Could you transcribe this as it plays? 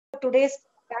today's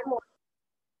program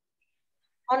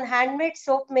on handmade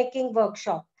soap making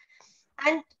workshop.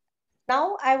 And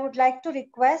now I would like to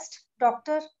request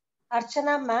Dr.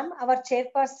 Archana ma'am, our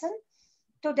chairperson,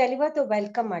 to deliver the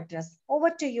welcome address. Over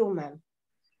to you, ma'am.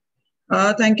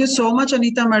 Thank you so much,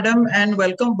 Anita madam, and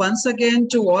welcome once again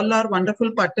to all our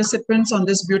wonderful participants on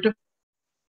this beautiful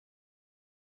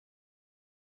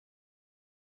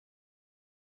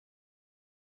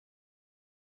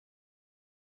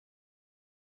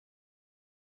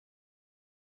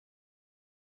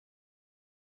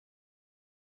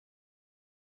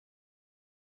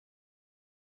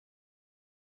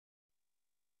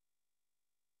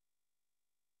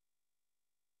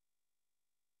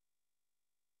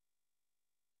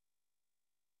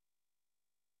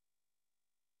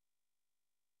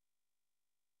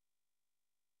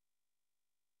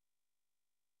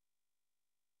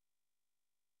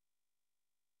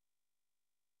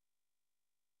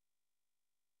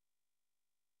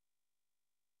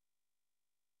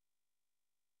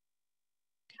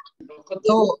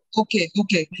Oh, okay.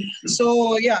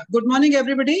 So, yeah, good morning,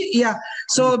 everybody. Yeah,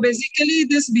 so basically,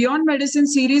 this Beyond Medicine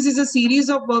series is a series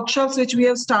of workshops which we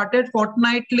have started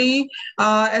fortnightly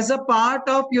as a part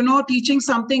of, teaching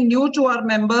something new to our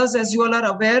members. As you all are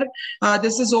aware,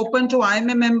 this is open to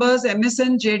IMA members,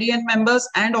 MSN, JDN members,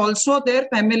 and also their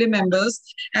family members.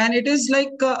 And it is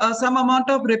like some amount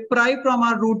of reprieve from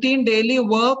our routine daily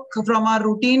work, from our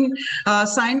routine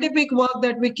scientific work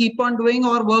that we keep on doing,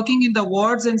 or working in the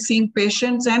wards and seeing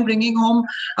patients and bringing home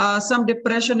some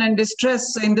depression and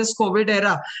distress in this COVID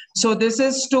era. So this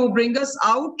is to bring us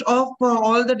out of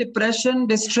all the depression,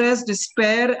 distress,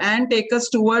 despair, and take us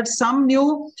towards some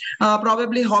new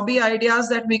probably hobby ideas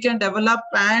that we can develop,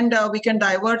 and we can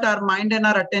divert our mind and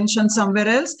our attention somewhere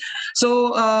else.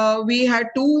 So we had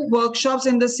two workshops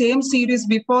in the same series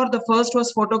before. The first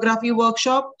was photography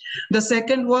workshop. The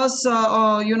second was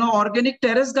organic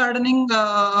terrace gardening.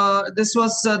 This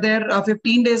was there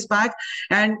 15 days back.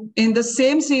 And in the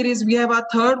same series, we have our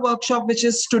third workshop, which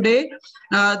is today.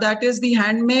 That is the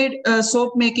handmade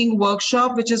soap making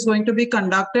workshop, which is going to be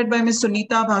conducted by Ms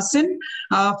Sunita Bhasin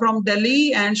from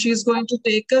Delhi. And she's going to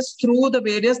take us through the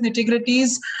various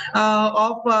nitty-gritties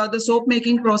of the soap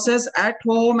making process at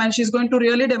home. And she's going to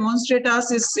really demonstrate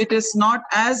us it is not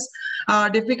as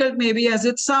difficult maybe as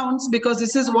it sounds, because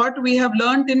this is what we have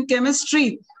learned in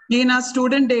chemistry in our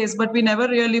student days, but we never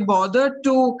really bothered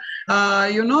to,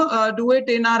 do it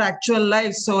in our actual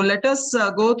life. So let us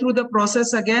go through the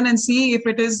process again and see if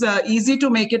it is easy to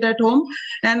make it at home.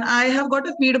 And I have got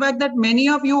a feedback that many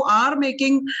of you are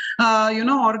making,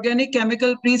 organic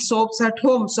chemical-free soaps at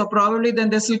home. So probably then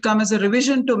this will come as a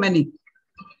revision to many.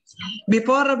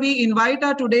 Before we invite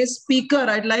our today's speaker,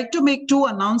 I'd like to make two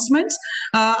announcements.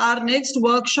 Our next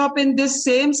workshop in this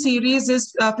same series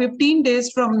is 15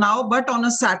 days from now, but on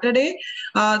a Saturday,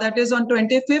 that is on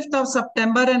 25th of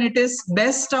September, and it is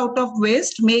best out of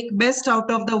waste, make best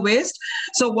out of the waste.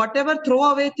 So whatever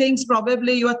throwaway things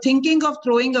probably you are thinking of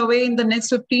throwing away in the next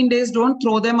 15 days, don't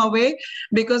throw them away,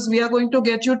 because we are going to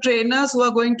get you trainers who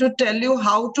are going to tell you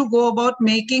how to go about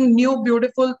making new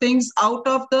beautiful things out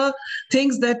of the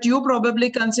things that you probably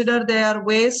consider they are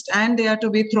waste and they are to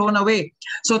be thrown away.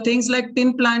 So things like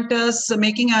pin planters,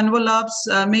 making envelopes,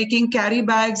 making carry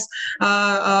bags,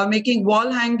 making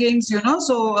wall hangings,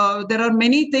 so there are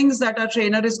many things that our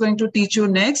trainer is going to teach you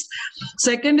next.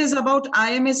 Second is about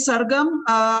IMA Sargam.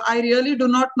 I really do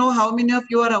not know how many of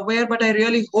you are aware, but I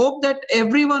really hope that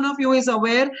every one of you is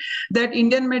aware that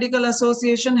Indian Medical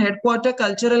Association Headquarter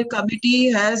Cultural Committee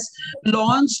has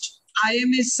launched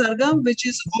IMA Sargam, which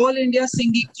is All India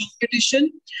Singing Competition.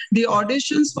 The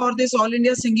auditions for this All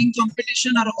India Singing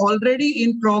Competition are already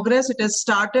in progress. It has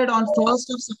started on 1st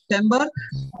of September.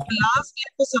 The last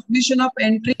date for submission of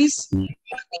entries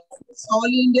All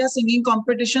India Singing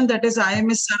Competition, that is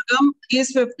IMA Sargam,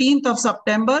 is 15th of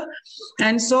September.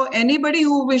 And so anybody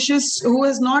who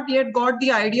has not yet got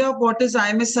the idea of what is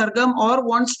IMA Sargam or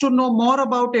wants to know more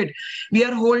about it, we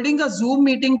are holding a Zoom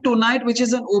meeting tonight, which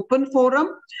is an open forum.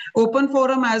 Open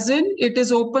forum as in it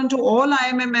is open to all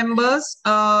IMA members,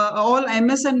 all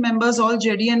MSN members, all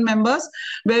JDN members,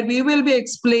 where we will be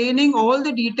explaining all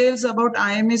the details about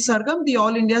IMA Sargam, the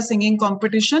All India Singing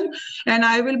Competition. And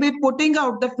I will be putting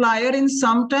out the flyer in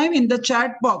some time in the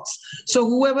chat box. So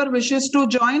whoever wishes to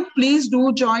join, please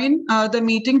do join the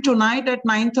meeting tonight at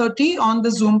 9:30 on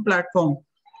the Zoom platform.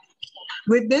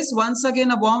 With this, once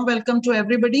again, a warm welcome to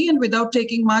everybody. And without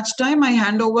taking much time, I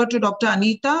hand over to Dr.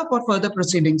 Anita for further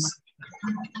proceedings.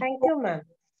 Thank you, ma'am.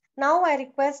 Now I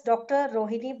request Dr.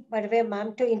 Rohini Badwe,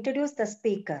 ma'am, to introduce the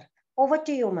speaker. Over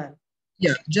to you, ma'am.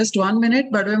 Yeah, just 1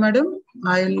 minute, Badwe madam.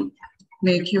 I'll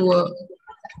make you a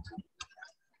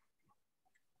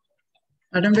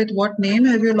Madam, with what name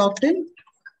have you logged in?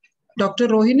 Dr.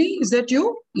 Rohini, is that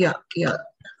you? Yeah.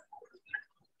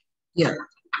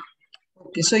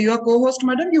 Okay, so you are co-host,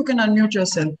 madam. You can unmute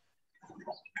yourself.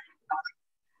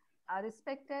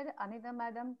 Respected Anita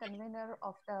Madam, convener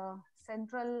of the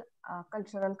Central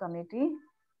Cultural Committee,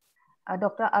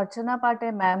 Dr. Archana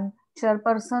Pate Ma'am,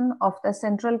 chairperson of the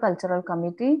Central Cultural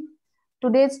Committee,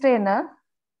 today's trainer,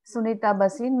 Sunita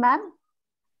Bhasin Ma'am,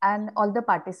 and all the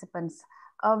participants.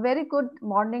 A very good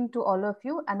morning to all of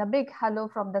you and a big hello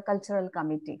from the Cultural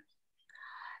Committee.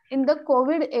 In the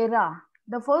COVID era,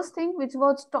 the first thing which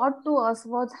was taught to us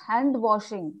was hand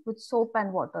washing with soap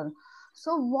and water.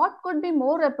 So what could be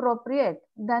more appropriate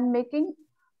than making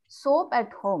soap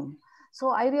at home? So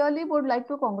I really would like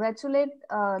to congratulate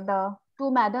the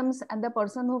two madams and the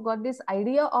person who got this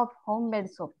idea of homemade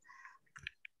soap.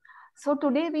 So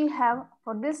today we have,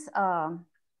 for this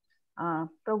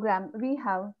program, we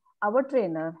have our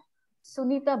trainer,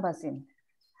 Sunita Bhasin.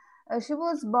 She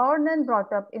was born and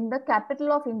brought up in the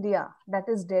capital of India, that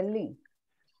is Delhi.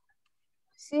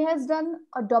 She has done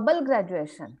a double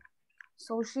graduation.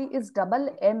 So she is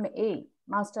double MA,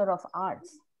 Master of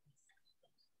Arts.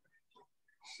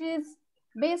 She is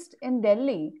based in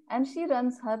Delhi and she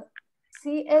runs her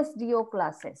CSDO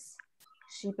classes.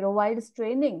 She provides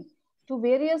training to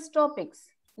various topics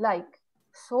like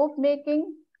soap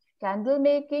making, candle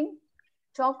making,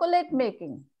 chocolate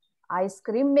making, ice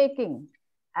cream making,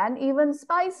 and even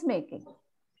spice making.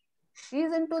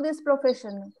 She's into this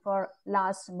profession for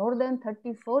last more than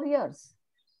 34 years.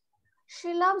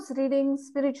 She loves reading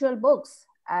spiritual books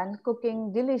and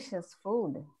cooking delicious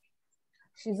food.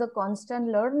 She's a constant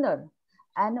learner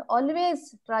and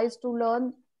always tries to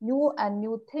learn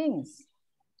new things.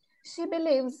 She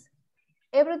believes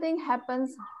everything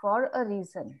happens for a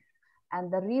reason, and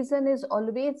the reason is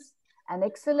always an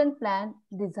excellent plan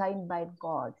designed by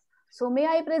God. So may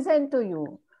I present to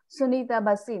you Sunita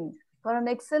Bhasin for an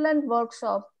excellent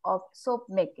workshop of soap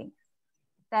making.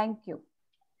 Thank you.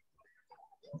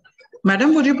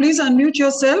 Madam, would you please unmute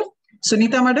yourself?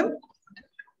 Sunita, madam.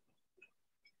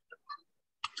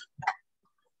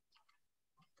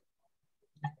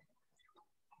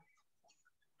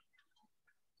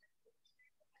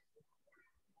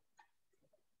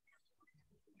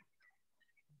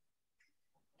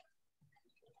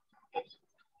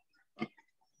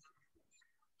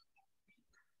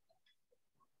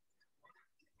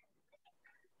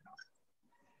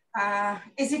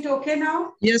 Is it okay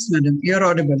now? Yes, madam, you're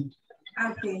audible.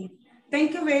 Okay.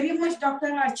 Thank you very much, Dr.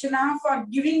 Archana, for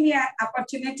giving me an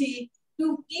opportunity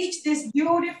to teach this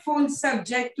beautiful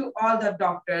subject to all the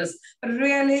doctors.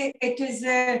 Really,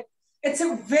 it's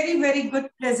a very, very good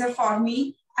pleasure for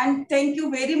me. And thank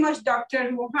you very much,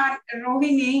 Dr.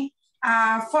 Rohini,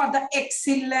 for the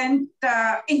excellent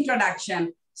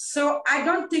introduction. So I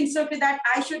don't think so that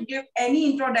I should give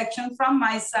any introduction from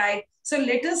my side. So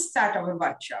let us start our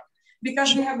workshop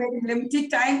because we have very limited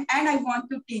time and I want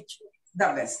to teach you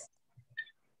the best.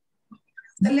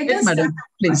 So let us madam, start.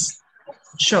 please.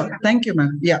 Sure. Thank you,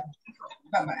 ma'am. Yeah.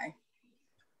 Bye-bye.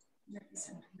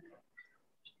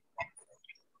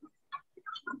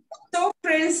 So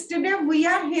friends, today we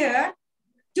are here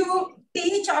to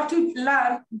teach or to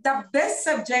learn the best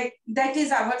subject, that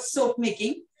is our soap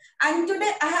making. And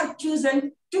today I have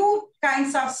chosen two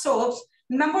kinds of soaps.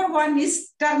 Number one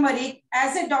is turmeric.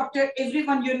 As a doctor,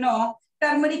 everyone you know,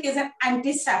 turmeric is an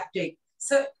antiseptic.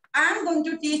 So I'm going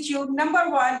to teach you number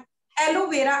one, aloe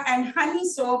vera and honey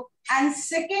soap. And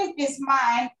second is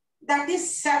mine, that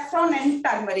is saffron and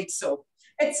turmeric soap.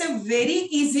 It's a very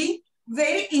easy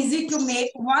to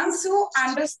make once you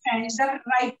understand the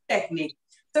right technique.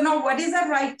 So now what is the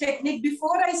right technique?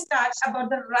 Before I start about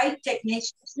the right technique,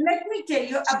 let me tell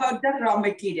you about the raw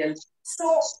material.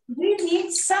 So we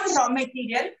need some raw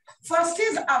material. First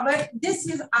is this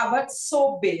is our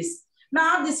soap base.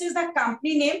 Now this is the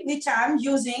company name which I am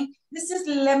using. This is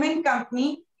Lemon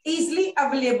Company, easily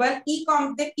available.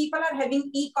 The people are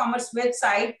having e-commerce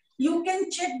website. You can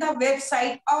check the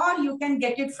website or you can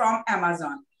get it from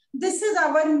Amazon. This is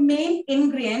our main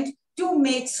ingredient to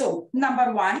make soap,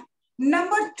 number one.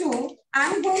 Number two,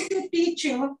 I'm going to teach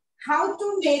you how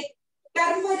to make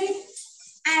turmeric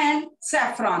and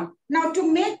saffron. Now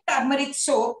to make turmeric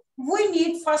soap, we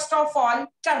need first of all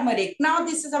turmeric. Now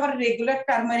this is our regular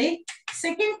turmeric.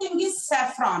 Second thing is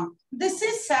saffron. This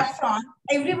is saffron.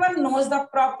 Everyone knows the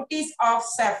properties of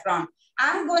saffron.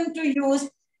 I'm going to use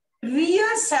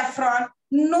real saffron,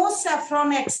 no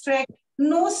saffron extract,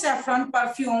 no saffron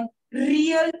perfume,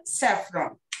 real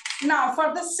saffron. Now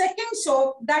for the second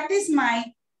soap, that is my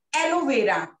aloe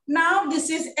vera. Now this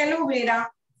is aloe vera.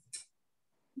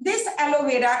 This aloe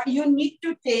vera, you need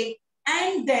to take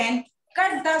and then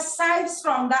cut the sides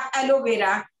from the aloe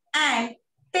vera and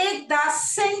take the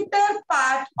center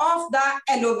part of the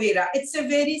aloe vera. It's a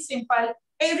very simple.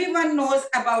 Everyone knows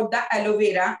about the aloe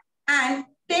vera. And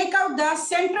take out the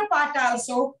center part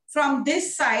also from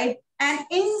this side, and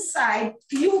inside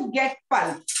you get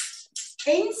pulp.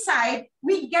 Inside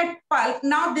we get pulp.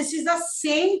 Now this is the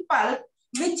same pulp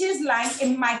which is lying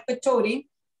in my katori.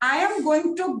 I am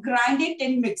going to grind it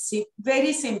in mixie.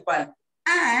 Very simple.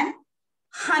 And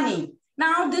honey.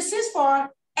 Now this is for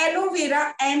aloe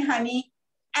vera and honey,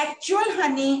 actual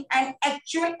honey and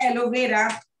actual aloe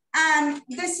vera. And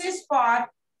this is for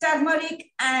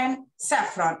turmeric and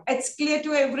saffron. It's clear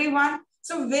to everyone.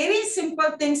 So very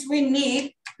simple things we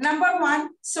need. Number one,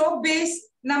 soap base.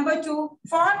 Number two,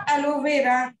 for aloe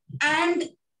vera and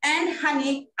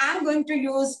honey, I'm going to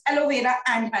use aloe vera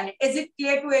and honey. Is it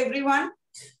clear to everyone?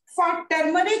 For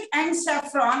turmeric and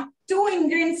saffron, 2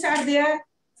 ingredients are there.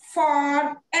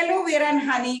 For aloe vera and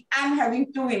honey, I'm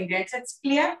having 2 ingredients. It's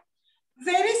clear?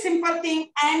 Very simple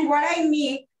thing. And what I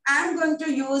need, I'm going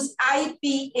to use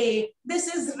IPA.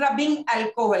 This is rubbing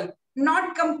alcohol.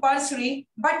 Not compulsory,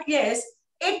 but yes,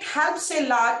 it helps a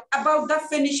lot about the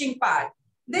finishing part.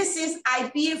 This is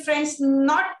IPA, friends,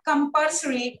 not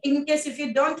compulsory. In case if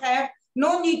you don't have,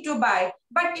 no need to buy.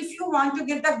 But if you want to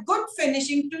give the good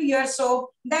finishing to your soap,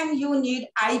 then you need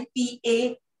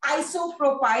IPA,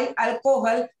 isopropyl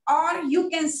alcohol, or you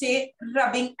can say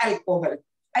rubbing alcohol.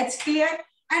 It's clear?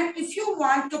 And if you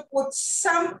want to put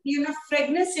some,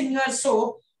 fragrance in your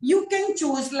soap, you can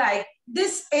choose like,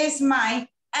 this is my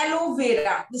aloe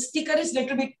vera. The sticker is a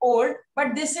little bit old,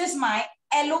 but this is my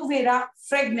aloe vera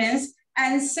fragrance.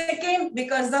 And second,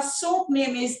 because the soap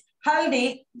name is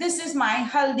Haldi, this is my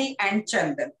Haldi and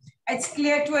Chandan. It's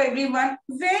clear to everyone.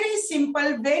 Very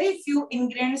simple, very few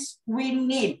ingredients we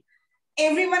need.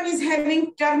 Everyone is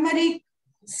having turmeric,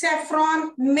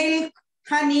 saffron, milk,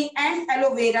 honey, and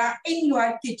aloe vera in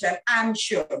your kitchen, I'm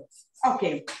sure.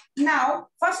 Okay. Now,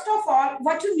 first of all,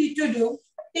 what you need to do,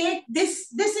 take this.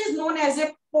 This is known as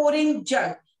a pouring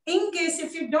jug. In case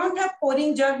if you don't have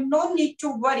pouring jug, no need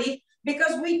to worry,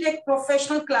 because we take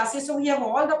professional classes, so we have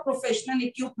all the professional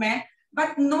equipment,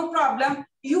 but no problem.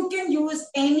 You can use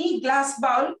any glass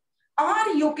bowl, or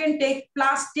you can take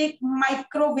plastic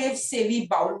microwave savvy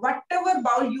bowl, whatever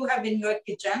bowl you have in your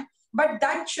kitchen, but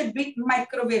that should be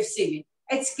microwave savvy.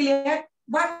 It's clear?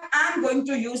 But I'm going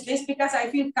to use this because I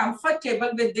feel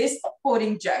comfortable with this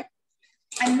pouring jug.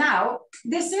 And now,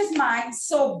 this is my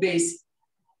soap base.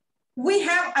 We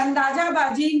have andaja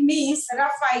baji, means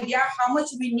rough idea how much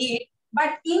we need.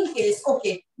 But in case,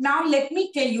 okay, now let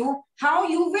me tell you how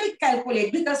you will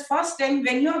calculate, because first time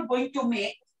when you are going to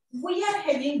make, we are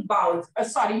having bowls,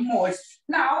 molds.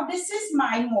 Now this is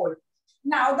my mold.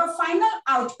 Now the final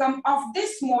outcome of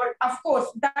this mold, of course,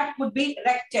 that would be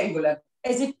rectangular.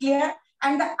 Is it clear?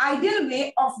 And the ideal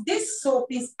way of this soap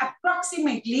is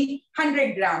approximately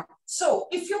 100 grams. So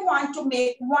if you want to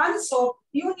make one soap,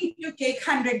 you need to take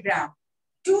 100 grams.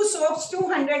 2 soaps,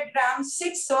 200 grams,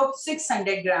 6 soaps,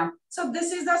 600 grams. So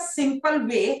this is a simple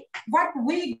way. What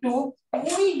we do,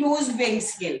 we use weighing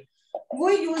scale.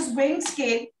 We use weighing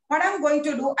scale. What I'm going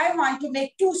to do, I want to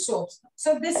make 2 soaps.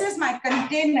 So this is my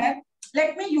container.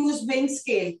 Let me use weighing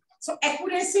scale. So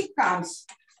accuracy comes.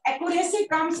 Accuracy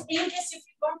comes in case if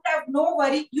you don't have, no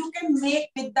worry, you can make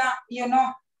with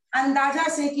the, andaja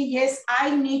say ki yes,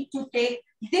 I need to take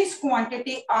this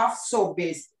quantity of soap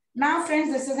base. Now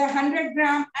friends, this is 100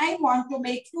 grams. I want to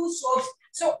make 2 soaps.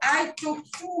 So I took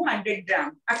 200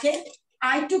 grams. Okay.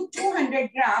 I took 200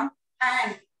 grams,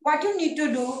 and what you need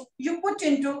to do, you put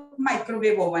into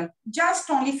microwave oven just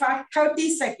only for 30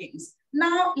 seconds.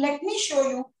 Now let me show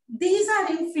you. These are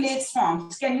in flakes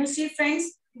forms. Can you see,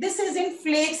 friends? This is in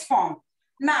flakes form.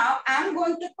 Now I'm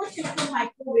going to put it into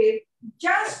microwave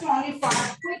just only for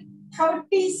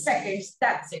 30 seconds.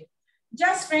 That's it.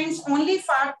 Just friends, only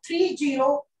for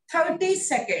 30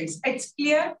 seconds. It's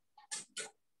clear?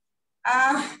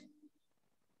 Am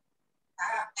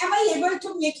I able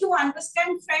to make you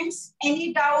understand, friends?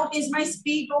 Any doubt? Is my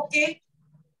speed okay?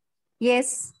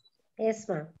 Yes. Yes,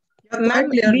 ma'am. Ma'am,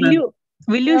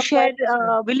 will you share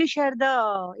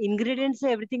the ingredients,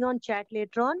 everything on chat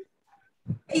later on?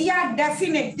 Yeah,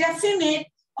 definite.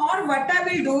 Or what I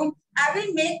will do, I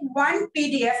will make one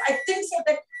PDF. I think so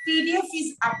that PDF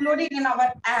is uploaded in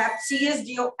our app,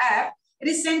 CSDO app.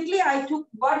 Recently, I took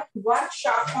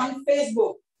workshop on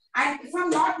Facebook. And if I'm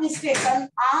not mistaken,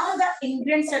 all the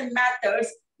ingredients and methods,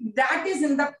 that is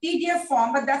in the PDF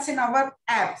form, but that's in our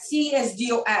app,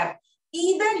 CSDO app.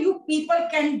 Either you people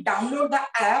can download the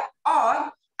app,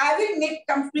 or I will make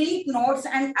complete notes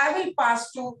and I will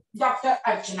pass to Dr.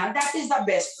 Archana. That is the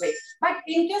best way. But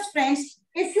in case, friends,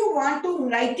 if you want to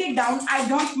write it down, I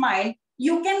don't mind.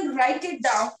 You can write it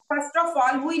down. First of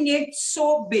all, we need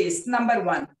soap base, number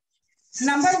one.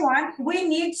 Number one, we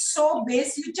need soap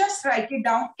base. You just write it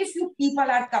down if you people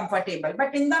are comfortable.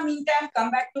 But in the meantime,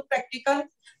 come back to practical.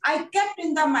 I kept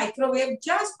in the microwave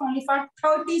just only for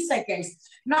 30 seconds.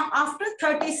 Now, after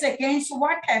 30 seconds,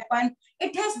 what happened?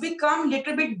 It has become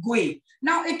little bit gooey.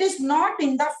 Now, it is not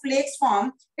in the flakes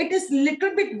form. It is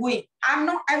little bit gooey. I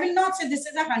will not say this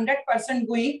is 100%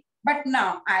 gooey, but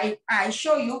now I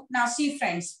show you. Now, see,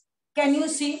 friends, can you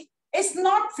see? It's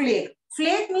not flake.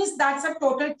 Flake means that's a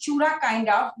total chura kind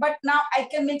of, but now I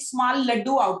can make small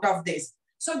laddu out of this.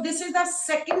 So this is the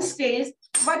second stage.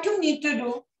 What you need to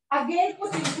do, again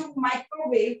put into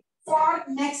microwave for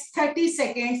next 30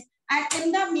 seconds. And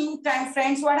in the meantime,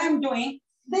 friends, what I'm doing,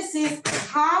 this is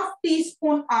half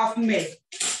teaspoon of milk.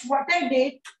 What I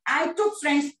did, I took,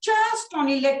 friends, just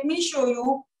only, let me show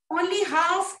you, only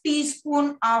half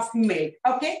teaspoon of milk,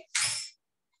 okay?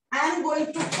 I'm going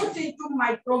to put into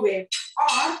microwave,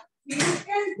 or you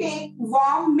can take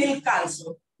warm milk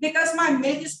also, because my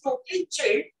milk is totally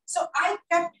chilled. So I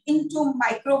kept into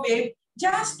microwave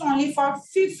just only for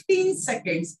 15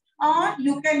 seconds, or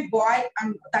you can boil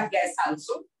on the gas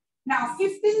also. Now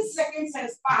 15 seconds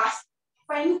has passed.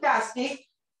 Fantastic.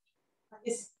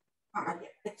 It's okay.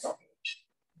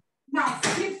 Now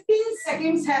 15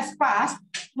 seconds has passed.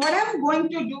 What I'm going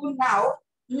to do now,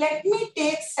 let me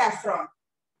take saffron.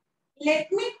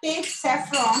 Let me take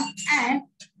saffron and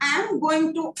I'm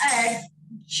going to add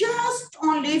just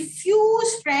only few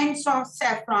strands of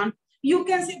saffron. You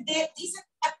can see there is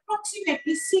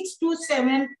approximately 6 to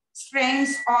 7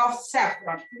 strands of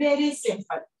saffron. Very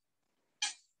simple.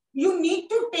 You need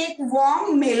to take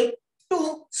warm milk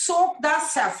to soak the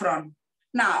saffron.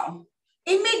 Now,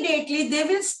 immediately they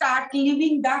will start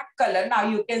leaving that color. Now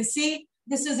you can see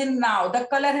this is in now. The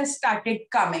color has started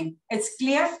coming. It's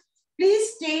clear?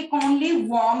 Please take only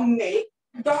warm milk.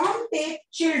 Don't take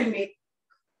chilled milk.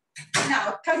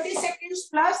 Now 30 seconds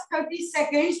plus 30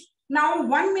 seconds. Now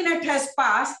 1 minute has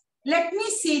passed. Let me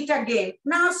see it again.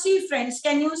 Now see, friends,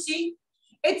 can you see?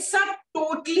 It's a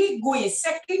totally gooey.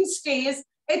 Second stage,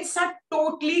 it's a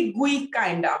totally gooey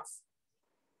kind of.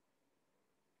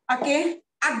 Okay.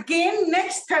 Again,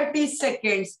 next 30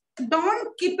 seconds.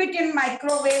 Don't keep it in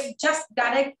microwave, just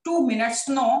direct 2 minutes.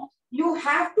 No, you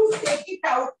have to take it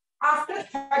out after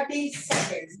 30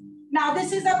 seconds. Now,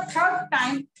 this is the third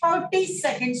time, 30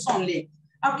 seconds only.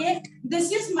 Okay.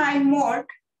 This is my mold.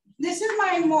 This is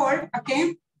my mold.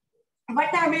 Okay.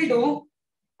 What I will do,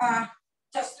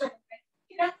 just a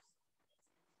minute.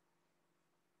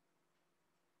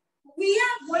 We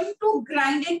are going to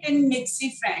grind it in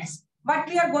mixie, friends. What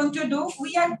we are going to do,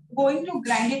 we are going to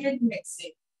grind it in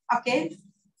mixie. Okay.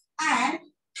 And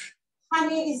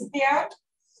honey is there.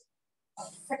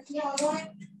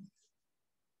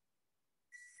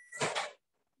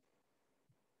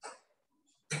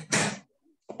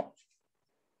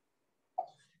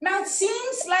 Now it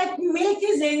seems like milk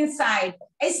is inside.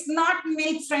 It's not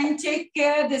milk, friend. Take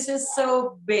care. This is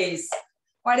soap base.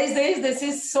 What is this? This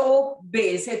is soap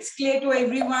base. It's clear to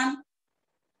everyone.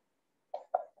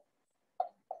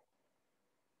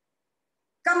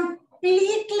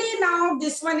 Completely now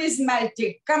this one is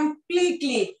melted.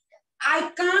 Completely.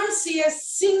 I can't see a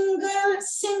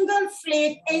single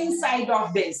flake inside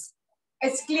of this.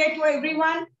 It's clear to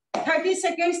everyone. 30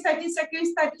 seconds, 30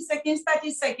 seconds, 30 seconds,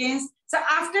 30 seconds. So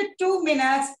after 2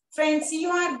 minutes, friends, you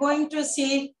are going to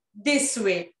see this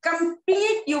way.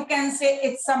 Complete, you can say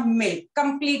it's a milk,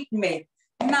 complete milk.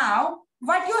 Now,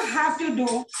 what you have to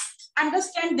do,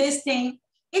 understand this thing.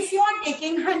 If you are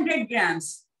taking 100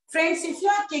 grams, friends, if you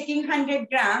are taking 100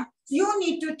 grams, you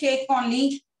need to take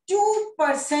only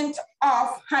 2%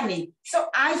 of honey. So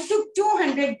I took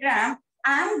 200 grams.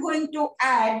 I'm going to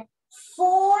add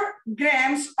 4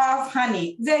 grams of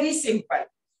honey. Very simple.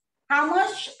 How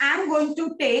much? I'm going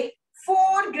to take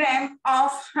 4 grams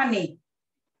of honey.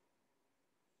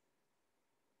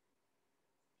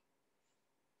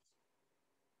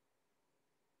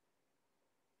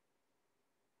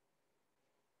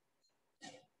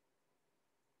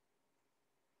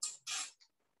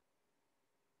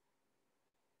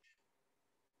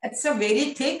 It's a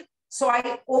very thick, so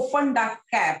I opened the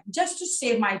cap just to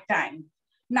save my time.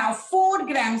 Now 4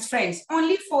 grams, friends,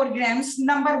 only 4 grams.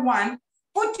 Number one,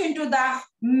 put into the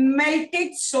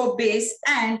melted soap base.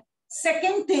 And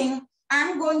second thing,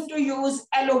 I'm going to use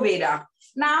aloe vera.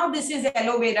 Now this is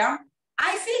aloe vera.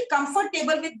 I feel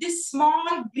comfortable with this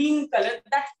small green color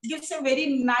that gives a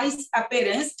very nice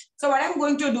appearance. So what I'm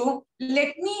going to do,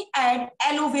 let me add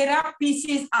aloe vera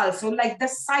pieces also, like the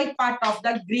side part of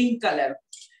the green color.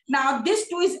 Now this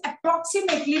too is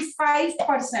approximately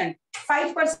 5%.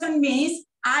 5% means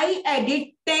I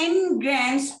added 10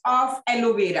 grams of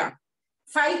aloe vera.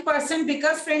 5%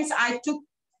 because friends, I took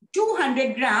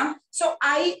 200 grams. So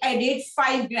I added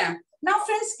 5 grams. Now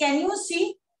friends, can you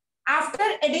see? After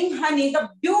adding honey, the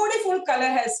beautiful color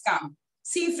has come.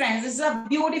 See friends, this is a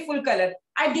beautiful color.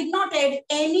 I did not add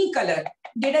any color.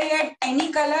 Did I add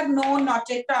any color? No, not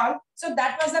at all. So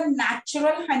that was a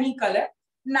natural honey color.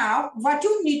 Now, what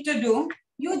you need to do,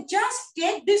 you just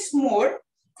take this mold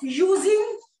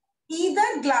using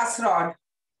either glass rod,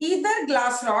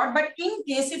 but in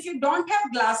case if you don't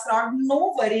have glass rod,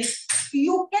 no worries.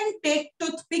 You can take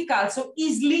toothpick also,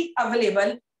 easily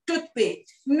available toothpick.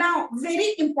 Now,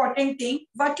 very important thing,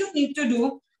 what you need to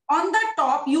do, on the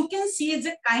top, you can see it's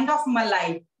a kind of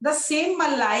malai. The same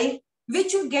malai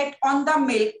which you get on the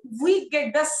milk, we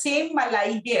get the same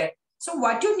malai here. So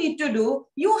what you need to do,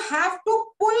 you have to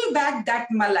pull back that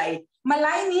malai.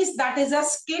 Malai means that is a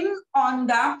skin on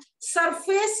the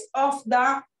surface of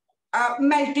the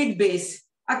melted base.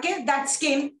 Okay, that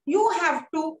skin, you have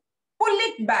to pull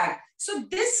it back. So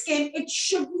this skin, it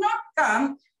should not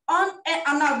come on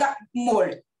another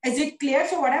mold. Is it clear?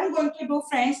 So what I'm going to do,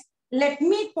 friends, let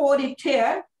me pour it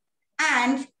here.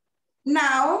 And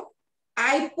now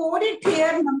I poured it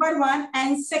here, number one.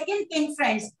 And second thing,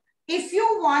 friends, if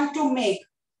you want to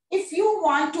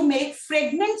make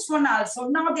fragrance one also,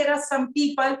 now there are some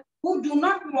people who do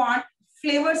not want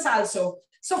flavors also.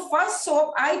 So first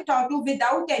soap I taught you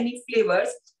without any flavors,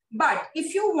 but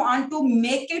if you want to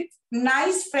make it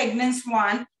nice fragrance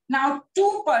one, now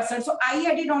 2%. So I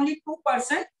added only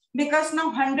 2% because now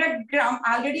 100 gram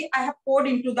already I have poured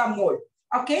into the mold.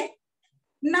 Okay.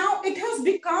 Now it has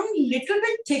become little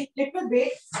bit thick, little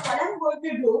bit. What I'm going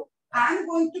to do, I'm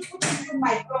going to put it in the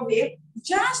microwave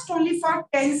just only for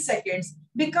 10 seconds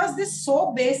because this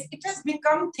soap base, it has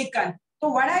become thickened. So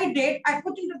what I did, I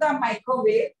put into the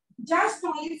microwave just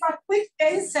only for quick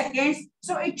 10 seconds.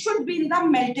 So it should be in the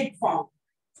melted form.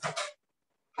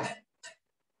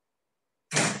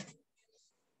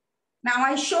 Now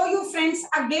I show you friends,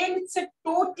 again, it's a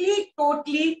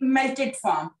totally melted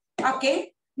form.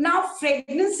 Okay. Now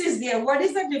fragrance is there. What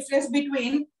is the difference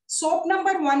between soap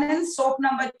number 1 and soap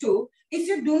number 2? If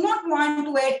you do not want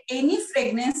to add any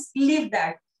fragrance, leave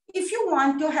that. If you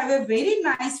want to have a very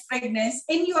nice fragrance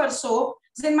in your soap,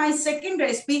 then my second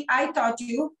recipe, I taught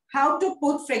you how to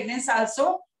put fragrance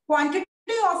also. Quantity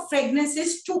of fragrance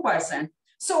is 2%.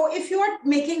 So if you are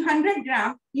making 100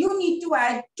 gram, you need to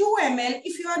add 2 ml.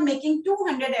 If you are making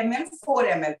 200 ml, 4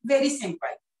 ml. Very simple.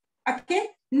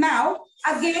 Okay. Now,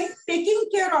 again, taking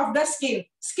care of the skin.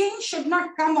 Skin should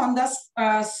not come on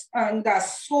the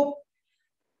soap.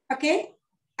 Okay.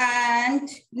 And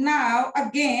now,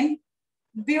 again,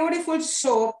 beautiful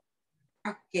soap.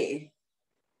 Okay.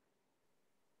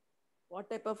 What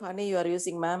type of honey you are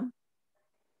using, ma'am?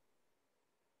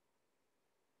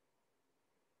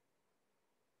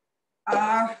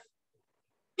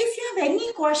 If you have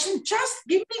any question, just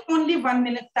give me only 1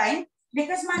 minute time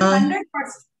because my 100%.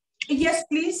 Yes,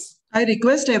 please. I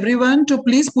request everyone to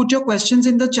please put your questions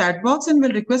in the chat box and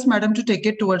will request madam to take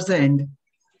it towards the end.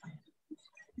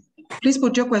 Please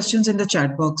put your questions in the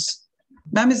chat box.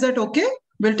 Ma'am, is that okay?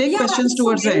 We'll take questions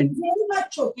towards the end. Very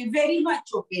much okay. Very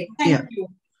much okay. Thank you.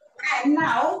 And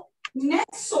now,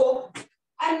 next soap.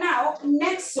 I'm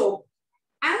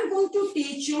going to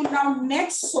teach you now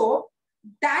next soap.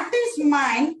 That is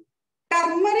mine,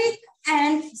 turmeric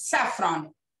and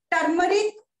saffron.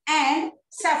 Turmeric and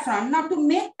saffron. Now to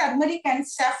make turmeric and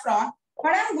saffron,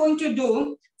 what I'm going to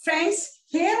do, friends,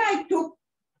 here I took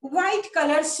white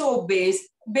color soap base.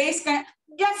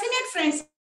 Definite friends,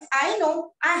 I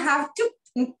know I have to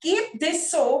keep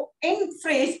this soap in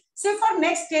fridge, say for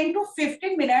next 10 to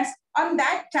 15 minutes. On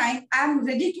that time, I'm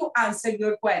ready to answer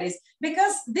your queries.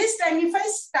 Because this time, if I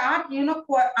start,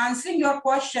 answering your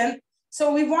question,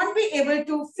 so we won't be able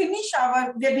to finish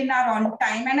our webinar on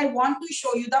time, and I want to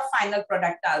show you the final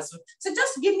product also. So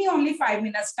just give me only 5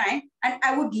 minutes time and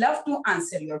I would love to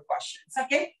answer your questions,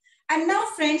 okay? And now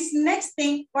friends, next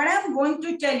thing, what I'm going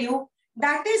to tell you,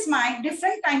 that is my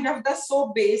different kind of the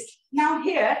soap base. Now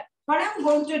here, what I'm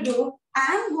going to do,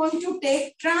 I'm going to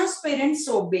take transparent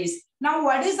soap base. Now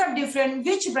what is the difference,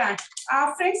 which brand?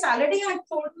 Friends, already I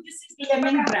told you this is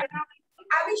Lemon brand.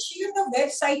 I will share the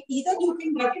website. Either you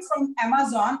can get it from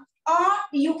Amazon or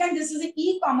you can, this is an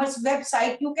e-commerce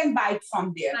website. You can buy it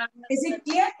from there. Is it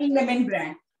clear? Lemon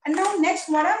brand. And now next,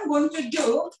 what I'm going to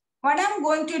do, what I'm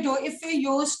going to do, if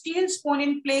you use steel spoon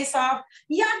in place of,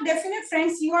 yeah, definitely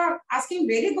friends, you are asking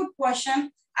very good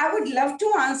question. I would love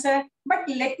to answer, but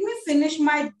let me finish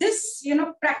my this,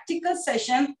 practical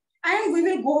session and we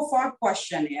will go for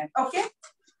questionnaire. Okay.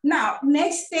 Now,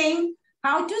 next thing,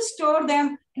 how to store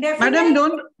them. Madam,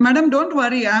 don't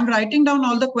worry. I'm writing down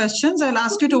all the questions. I'll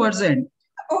ask you towards the end.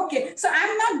 Okay, so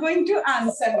I'm not going to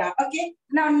answer now. Okay,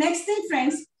 now next thing,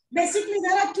 friends. Basically,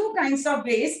 there are two kinds of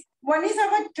base. One is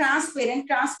our transparent.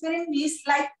 Transparent is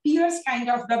like pierce kind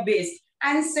of the base.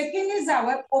 And second is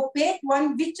our opaque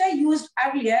one, which I used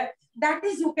earlier. That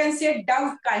is, you can say,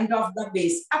 dove kind of the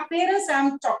base. Appearance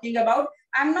I'm talking about.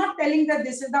 I'm not telling that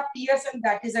this is the pierce and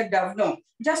that is a dove. No,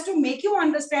 just to make you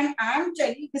understand, I'm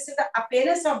telling this is the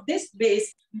appearance of this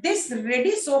base. This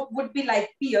ready soap would be like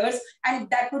pierce and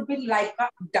that would be like a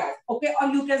dove. Okay, or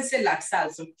you can say Lux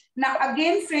also. Now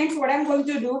again, friends, what I'm going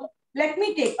to do, let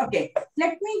me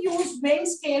use weighing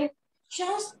scale,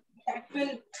 just that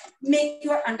will make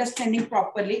your understanding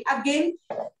properly. Again,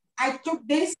 I took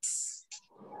this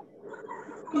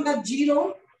from the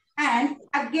 0 and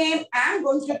again, I'm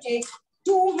going to take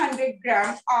 200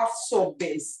 grams of soap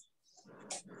base.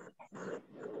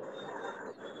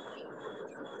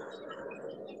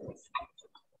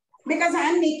 Because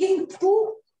I'm making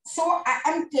two, so I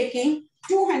am taking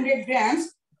 200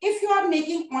 grams. If you are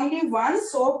making only one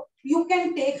soap, you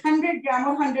can take 100 gram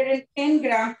or 110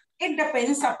 gram. It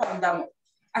depends upon the mood.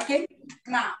 Okay.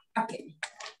 Now, okay.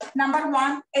 Number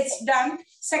 1, it's done.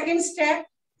 Second step,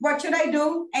 what should I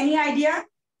do? Any idea?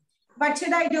 What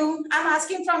should I do? I'm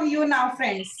asking from you now,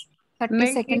 friends.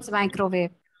 30 seconds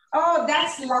microwave. Oh,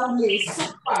 that's lovely.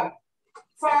 Super.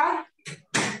 For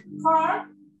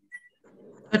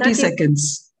 30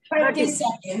 seconds. 30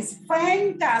 seconds.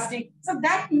 Fantastic. So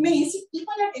that means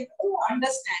people are able to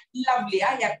understand. Lovely.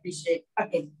 I appreciate.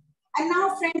 Okay. And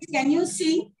now, friends, can you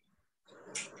see?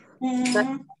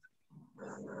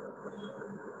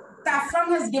 Saffron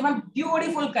has given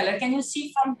beautiful color. Can you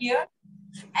see from here?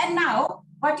 And now,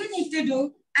 what you need to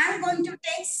do, I'm going to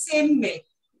take same milk.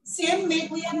 Same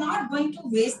milk, we are not going to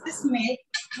waste this milk.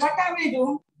 What I will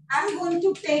do, I'm going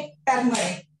to take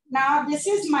turmeric. Now, this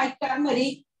is my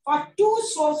turmeric. For 2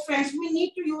 soaps, friends, we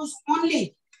need to use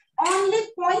only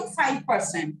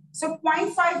 0.5%. So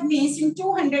 0.5 means in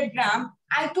 200 gram,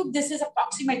 I took this is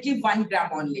approximately 1 gram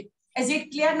only. Is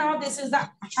it clear now? This is the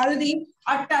haldi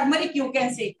or turmeric, you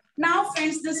can say. Now,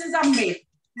 friends, this is a milk.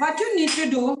 What you need to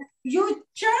do, you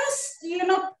just,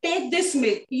 take this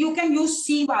milk. You can use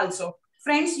sieve also.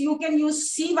 Friends, you can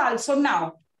use sieve also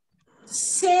now.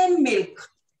 Same milk.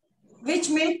 Which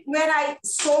milk? Where I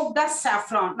soak the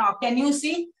saffron. Now, can you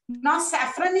see? Now,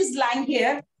 saffron is lying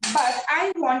here, but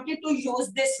I wanted to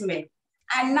use this milk.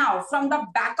 And now, from the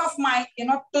back of my,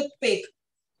 toothpick,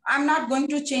 I'm not going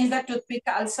to change the toothpick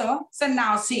also. So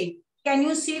now, see. Can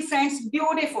you see, friends?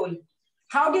 Beautiful.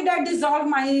 How did I dissolve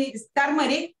my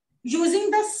turmeric?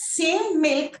 Using the same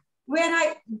milk where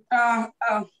I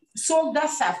soak the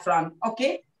saffron.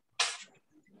 Okay.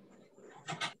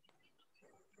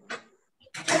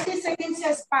 30 seconds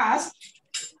has passed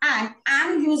and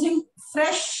I'm using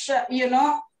fresh,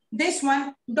 this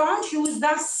one. Don't use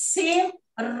the same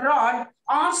rod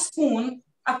or spoon,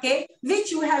 okay,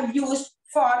 which you have used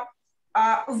for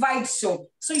white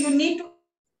soap. So you need to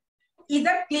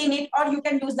either clean it or you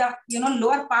can use the,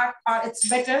 lower part, or it's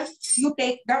better you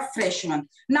take the fresh one.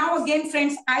 Now again,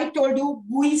 friends, I told you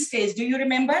gooey stage. Do you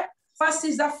remember? First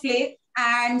is the flake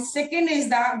and second is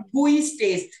the gooey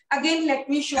stage. Again, let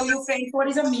me show you, friends, what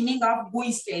is the meaning of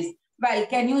gooey stage. Well,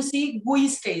 can you see gooey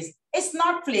stage? It's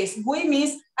not flakes. Gooey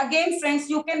means, again, friends,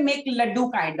 you can make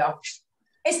laddu kind of.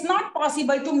 It's not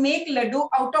possible to make laddu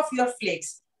out of your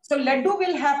flakes. So laddu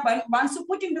will happen once you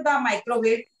put into the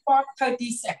microwave for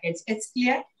 30 seconds. It's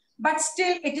clear? But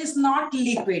still, it is not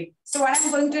liquid. So what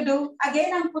I'm going to do,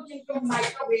 again, I'm putting into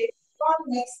microwave for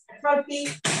next 30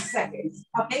 seconds.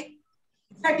 Okay?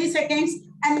 30 seconds.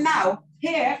 And now,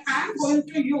 here, I'm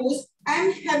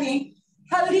having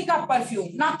haldi ka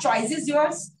perfume. Now, choice is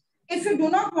yours. If you do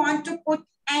not want to put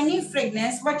any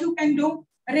fragrance, what you can do,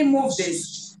 remove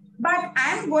this. But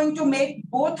I'm going to make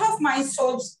both of my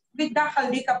soaps with the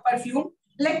haldi ka perfume.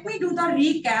 Let me do the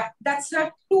recap. That's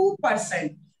a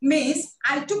 2%. Means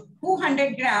I took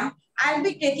 200 gram. I'll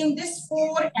be taking this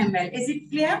 4 ml. Is it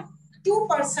clear?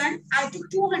 2%. I took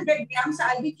 200 grams.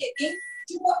 I'll be taking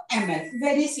 2 ml.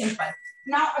 Very simple.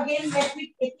 Now again, let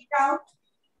me take it out.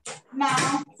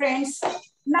 Now, friends,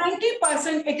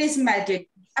 90% it is melted.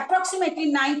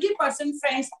 Approximately 90%,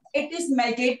 friends, it is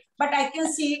melted. But I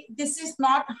can see this is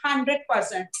not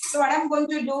 100%. So what I'm going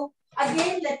to do,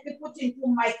 again, let me put into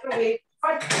microwave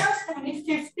for just only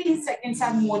 15 seconds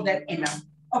are more than enough.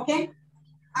 Okay.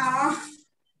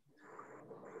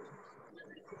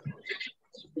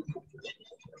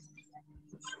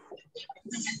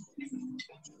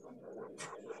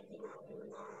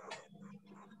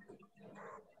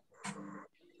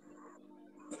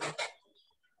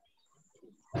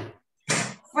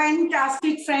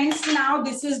 Fantastic, friends. Now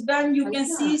this is done. You can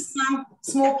see some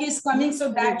smoke is coming.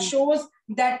 So that shows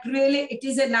that really it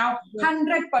is a now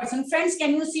 100%. Friends,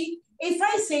 can you see? If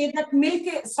I say that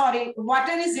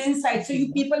water is inside, so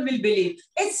you people will believe.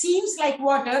 It seems like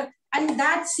water and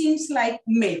that seems like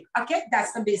milk. Okay,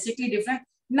 that's the basically different.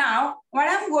 Now, what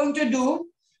I'm going to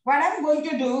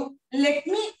do, let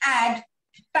me add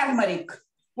turmeric.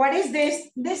 What is this?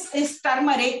 This is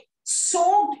turmeric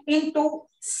soaked into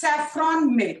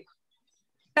saffron milk.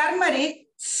 Turmeric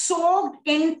soaked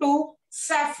into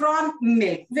saffron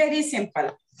milk. Very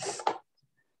simple.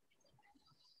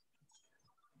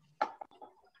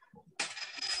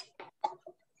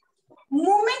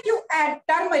 Moment you add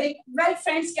turmeric, well,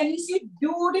 friends, can you see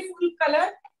beautiful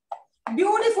color?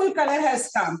 Beautiful color has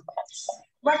come.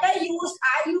 What I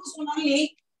use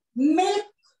only milk,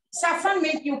 saffron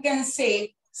milk, you can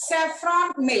say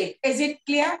saffron milk. Is it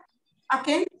clear?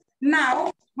 Okay.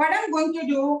 Now, what I'm going to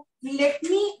do, let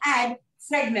me add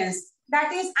fragrance.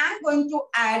 That is, I'm going to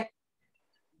add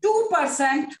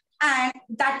 2% and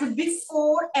that would be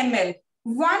 4 ml.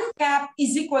 1 cap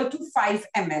is equal to 5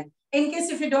 ml. In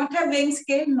case if you don't have weighing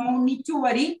scale, no need to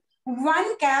worry.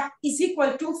 1 cap is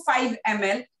equal to 5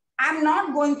 ml. I'm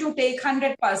not going to take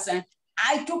 100%.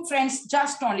 I took, friends,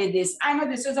 just only this. I know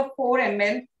this is a 4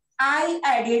 ml. I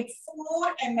added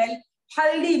 4 ml.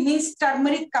 Haldi means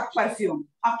turmeric cup perfume.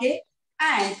 Okay.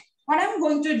 And what I'm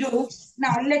going to do,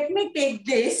 now let me take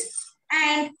this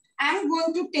and I'm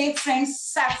going to take, friends,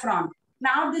 saffron.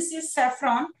 Now this is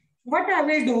saffron. What I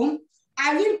will do,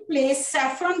 I will place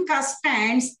saffron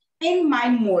custards in my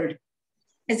mold.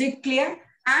 Is it clear?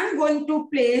 I'm going to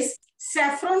place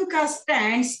saffron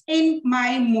custards in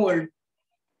my mold.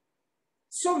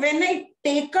 So when I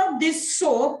take up this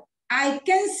soap, I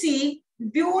can see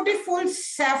beautiful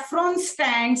saffron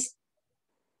stands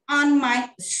on my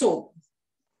soap.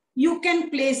 You can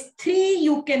place 3,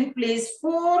 you can place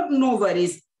 4, no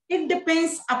worries. It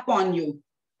depends upon you.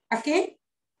 Okay.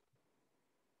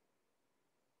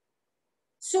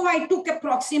 So I took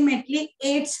approximately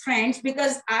 8 strands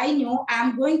because I knew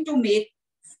I'm going to make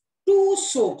 2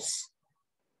 soaps.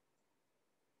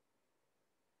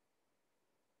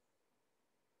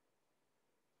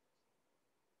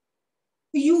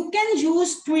 You can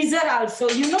use tweezer also,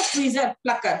 you know, tweezer,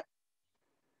 plucker.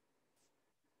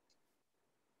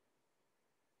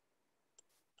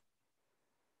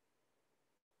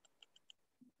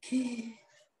 Okay.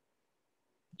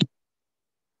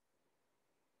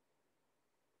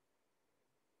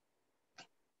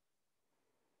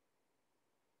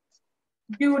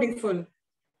 Beautiful.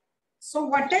 So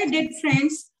what I did,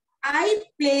 friends, I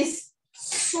placed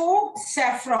soaked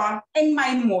saffron in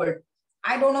my mold.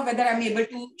 I don't know whether I'm able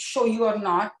to show you or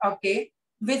not, okay,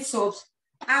 with soaps.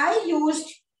 I used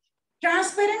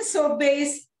transparent soap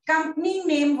base, company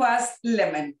name was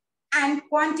Lemon, and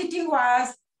quantity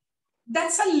was,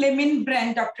 that's a lemon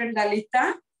brand, Dr.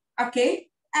 Lalita, okay.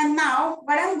 And now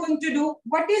what I'm going to do,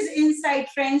 what is inside,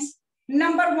 friends?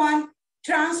 Number 1,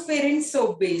 transparent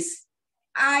soap base.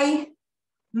 I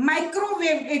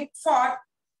microwaved it for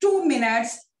 2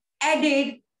 minutes,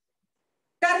 added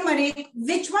turmeric,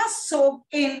 which was soaked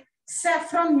in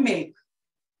saffron milk.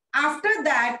 After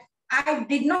that, I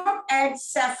did not add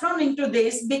saffron into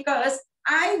this because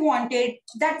I wanted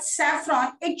that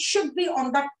saffron, it should be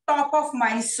on the top of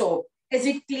my soap. Is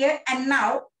it clear? And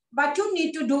now, what you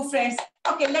need to do, friends,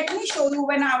 okay, let me show you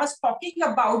when I was talking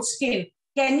about skin.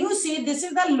 Can you see this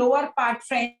is the lower part,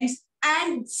 friends,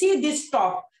 and see this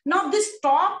top. Now this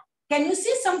top, can you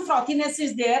see some frothiness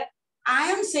is there?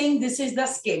 I am saying this is the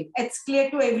skin. It's clear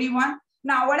to everyone.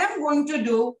 Now what I'm going to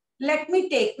do, let me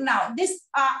take now this,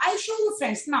 I show you,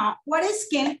 friends, now what is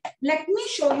skin? Let me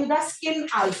show you the skin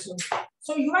also.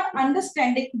 So your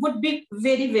understanding would be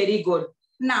very, very good.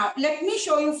 Now let me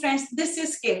show you, friends, this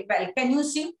is skin. Well, can you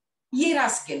see? Here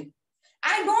is skin.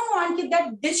 I don't want it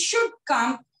that this should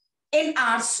come in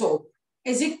our soap.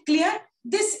 Is it clear?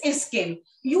 This is skin.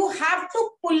 You have to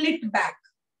pull it back.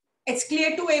 It's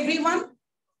clear to everyone?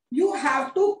 You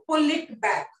have to pull it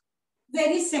back.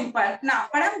 Very simple. Now,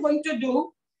 what I'm going to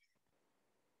do,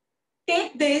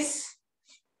 take this,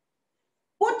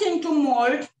 put into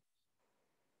mold.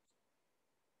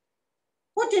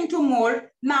 Put into mold.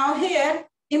 Now here,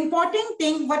 important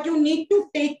thing, what you need to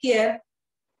take care,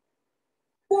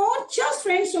 pour just,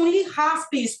 friends, only half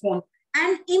teaspoon.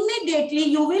 and immediately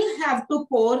you will have to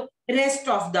pour rest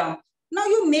of them. Now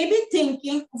you may be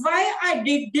thinking why I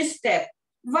did this step,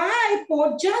 why I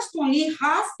poured just only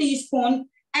half teaspoon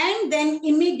and then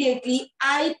immediately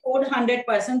I poured 100%.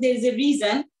 There is a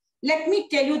reason. Let me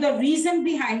tell you the reason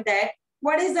behind that.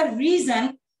 What is the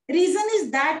reason? Reason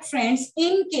is that, friends,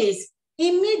 in case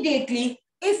immediately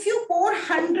if you pour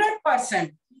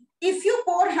 100%,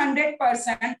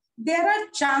 there are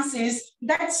chances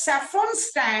that saffron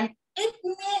stand, it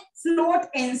may float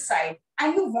inside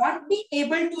and you won't be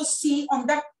able to see on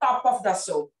the top of the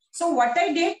soap. So what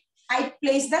I did, I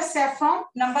placed the saffron,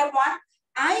 number one,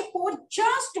 I poured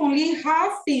just only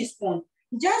half teaspoon.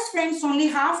 Just, friends, only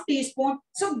half teaspoon.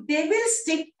 So they will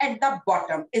stick at the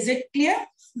bottom. Is it clear?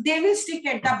 They will stick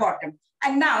at the bottom.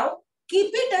 And now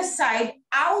keep it aside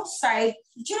outside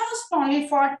just only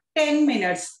for 10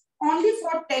 minutes. Only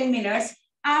for 10 minutes.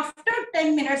 After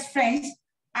 10 minutes, friends,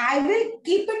 I will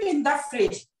keep it in the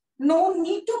fridge. No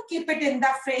need to keep it in the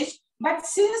fridge. But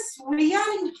since we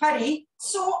are in hurry,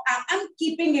 so I am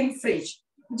keeping in fridge.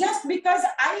 Just because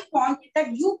I want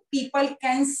that you people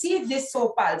can see this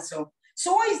soap also.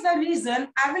 So is the reason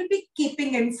I will be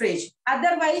keeping in fridge.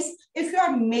 Otherwise, if you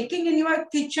are making in your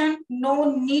kitchen,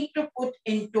 no need to put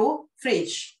into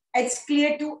fridge. It's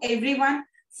clear to everyone.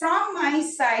 From my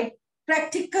side,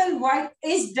 practical work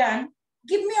is done.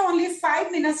 Give me only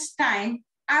 5 minutes time.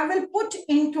 I will put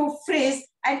into fridge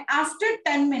and after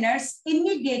 10 minutes,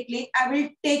 immediately I will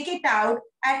take it out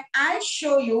and I'll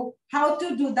show you how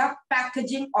to do the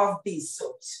packaging of these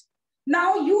soaps.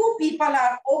 Now you people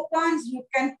are open. You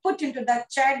can put into the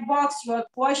chat box your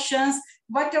questions,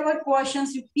 whatever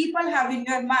questions you people have in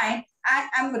your mind. I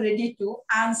am ready to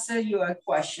answer your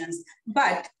questions.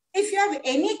 But if you have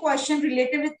any question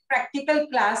related with practical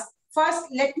class, first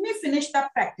let me finish the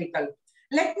practical.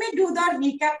 Let me do the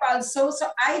recap also. So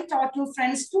I taught you,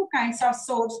 friends, two kinds of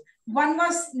soaps. One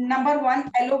was number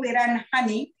one, aloe vera and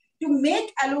honey. To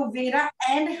make aloe vera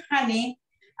and honey,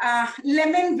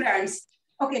 lemon brands.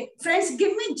 Okay, friends,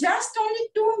 give me just only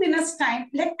 2 minutes time.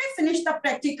 Let me finish the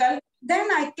practical. Then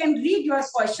I can read your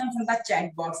questions in the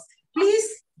chat box.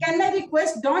 Please, can I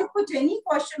request, don't put any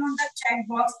question on the chat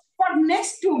box for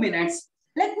next 2 minutes.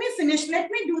 Let me finish.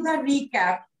 Let me do the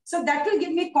recap. So that will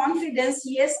give me confidence.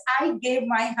 Yes, I gave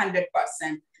my 100%.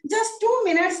 Just 2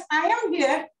 minutes. I am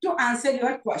here to answer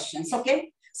your questions.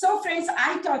 Okay. So friends,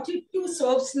 I taught you two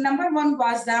soaps. Number one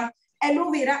was the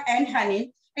aloe vera and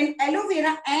honey. In aloe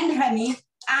vera and honey,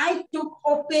 I took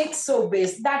opaque soap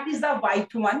base. That is the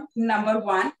white one. Number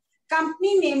one.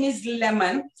 Company name is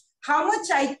Lemon. How much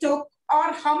I took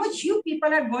or how much you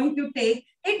people are going to take,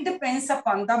 it depends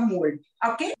upon the mold.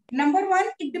 Okay. Number one,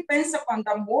 it depends upon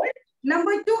the mold.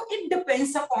 Number two, it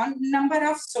depends upon number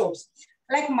of soaps.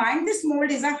 Like mine, this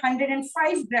mold is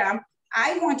 105 gram.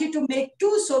 I wanted to make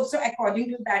two soaps, so according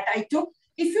to that, I took.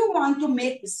 If you want to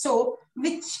make soap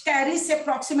which carries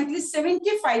approximately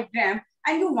 75 gram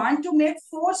and you want to make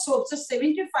 4 soaps, so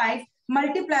 75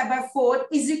 multiplied by 4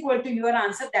 is equal to your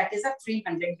answer. That is a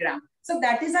 300 gram. So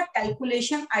that is a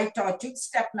calculation I taught you.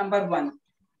 Step number one.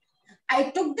 I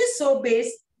took this soap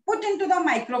base, put into the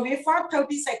microwave for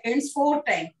 30 seconds 4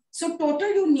 times. So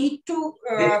total you need to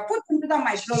put into the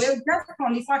microwave just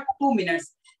only for 2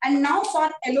 minutes. And now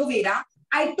for aloe vera,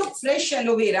 I took fresh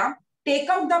aloe vera, take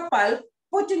out the pulp,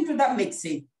 put into the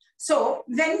mixing. So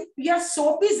when your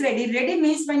soap is ready, ready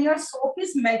means when your soap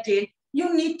is melted,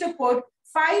 you need to put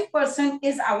 5%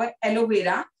 is our aloe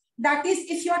vera. That is,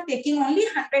 if you are taking only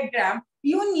 100 gram,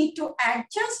 you need to add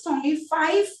just only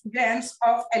 5 grams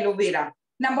of aloe vera.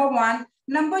 Number one.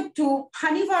 Number two,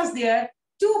 honey was there,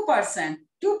 2%.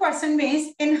 2%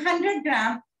 means in 100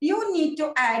 gram, you need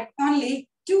to add only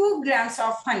 2 grams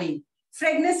of honey.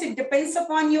 Fragrance, it depends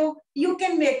upon you. You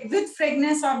can make with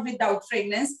fragrance or without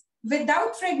fragrance.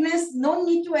 Without fragrance, no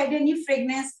need to add any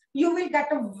fragrance. You will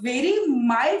get a very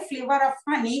mild flavor of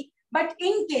honey. But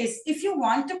in case, if you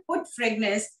want to put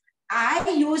fragrance, I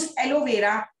used aloe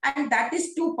vera and that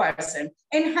is 2%.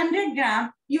 In 100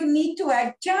 gram, you need to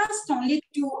add just only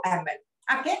 2 ml.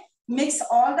 Okay, mix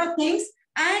all the things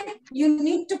and you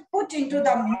need to put into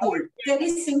the mold. Very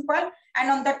simple. And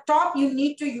on the top, you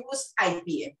need to use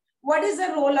IPA. What is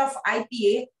the role of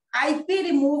IPA? IPA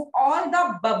remove all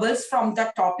the bubbles from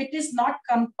the top. It is not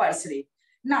compulsory.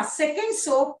 Now, second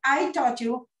soap, I taught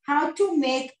you how to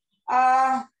make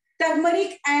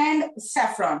turmeric and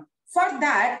saffron. For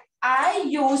that, I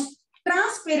used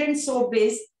transparent soap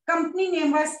base. Company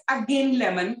name was again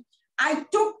Lemon. I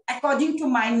took according to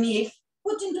my need,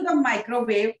 put into the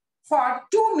microwave for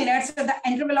 2 minutes at the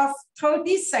interval of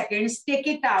 30 seconds, take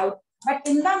it out. But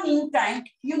in the meantime,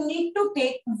 you need to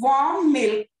take warm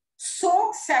milk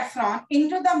soak saffron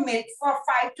into the milk for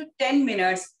 5 to 10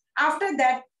 minutes. After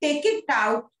that, take it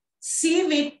out,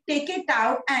 sieve it, take it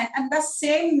out, and in the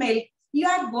same milk, you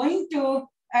are going to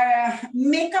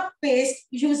make a paste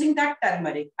using that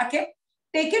turmeric. Okay,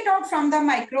 take it out from the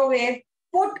microwave,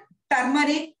 put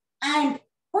turmeric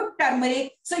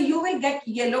so you will get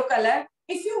yellow color.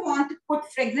 If you want to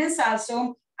put fragrance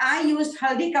also, I used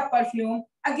haldi ka perfume.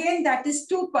 Again, that is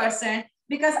 2%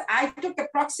 because I took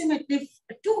approximately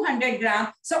 200 grams.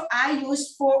 So I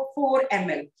used 4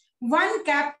 ml. 1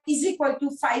 cap is equal to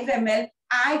 5 ml.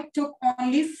 I took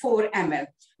only 4 ml.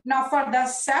 Now for the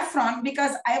saffron,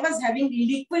 because I was having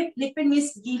liquid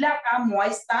means gila ka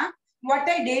moist tha, what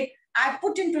I did, I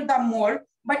put into the mold,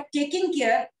 but taking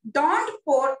care, don't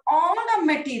pour all the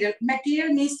material.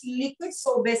 Material means liquid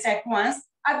soap base at once.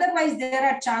 Otherwise, there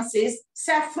are chances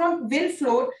saffron will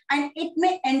float and it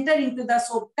may enter into the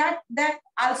soap. That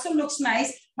also looks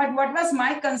nice. But what was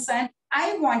my concern?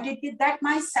 I wanted that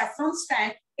my saffron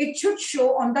stand, it should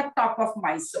show on the top of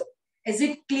my soap. Is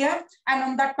it clear? And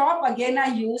on the top, again,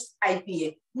 I used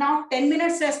IPA. Now, 10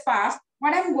 minutes has passed.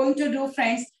 What I'm going to do,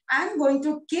 friends, I'm going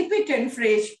to keep it in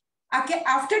fridge. Okay,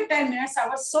 after 10 minutes,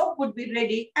 our soap would be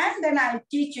ready. And then I'll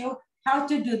teach you how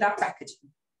to do the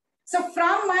packaging. So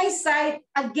from my side,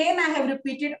 again, I have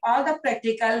repeated all the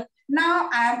practical. Now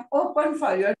I'm open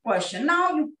for your question. Now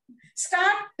you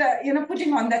start,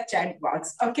 putting on the chat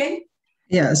box. Okay.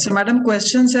 Yeah, so madam,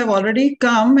 questions have already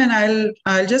come and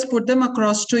I'll just put them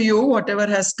across to you, whatever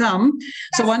has come.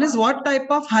 So one is, what type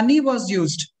of honey was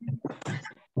used?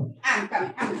 I'm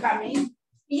coming.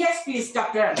 Yes, please,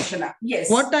 Dr. Archana. Yes.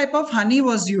 What type of honey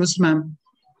was used, ma'am?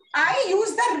 I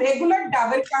use the regular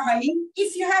dabur ka honey.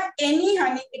 If you have any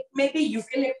honey, it may be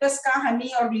eucalyptus ka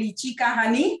honey or lychee ka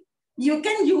honey, you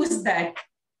can use that.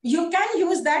 You can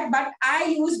use that, but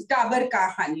I use dabur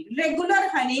ka honey, regular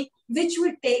honey, which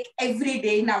we take every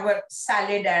day in our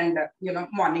salad and,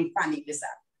 morning pani ke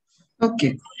saath.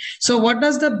 Okay. So what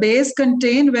does the base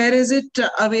contain? Where is it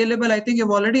available? I think you've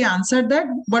already answered that,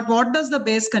 but what does the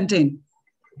base contain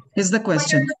is the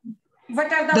question.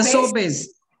 What are the The base? soap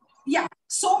base. Yeah.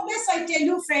 Soap base, I tell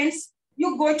you, friends,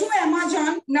 you go to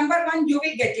Amazon, number one, you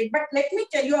will get it. But let me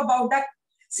tell you about that.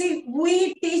 See,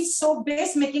 we teach soap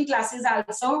base making classes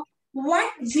also.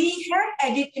 What we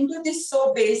have added into this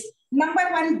soap base, number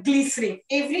one, glycerin.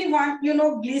 Everyone,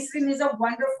 glycerin is a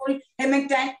wonderful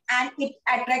humectant and it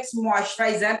attracts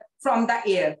moisturizer from the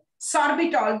air.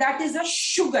 Sorbitol, that is a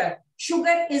sugar.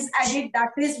 Sugar is added,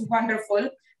 that is wonderful.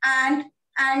 And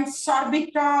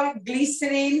sorbitol,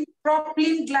 glycerin,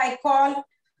 propylene glycol,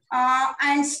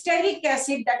 and stearic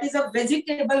acid, that is a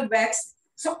vegetable wax.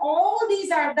 So all these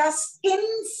are the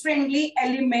skin-friendly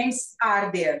elements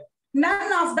are there.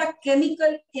 None of the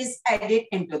chemical is added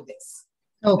into this.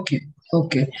 Okay.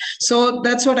 Okay. So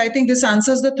that's what I think this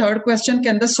answers the third question.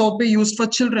 Can the soap be used for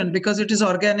children because it is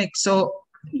organic? So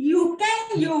you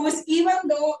can use, even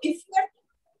though if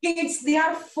your kids, they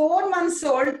are 4 months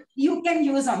old, you can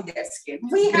use on their skin.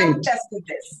 We have tested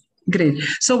this. Great.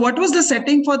 So what was the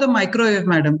setting for the microwave,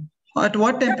 madam? At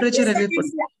what temperature have you put?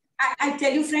 I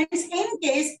tell you, friends, in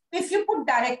case if you put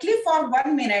directly for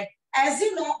 1 minute, as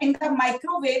you know, in the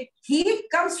microwave, heat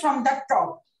comes from the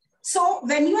top. So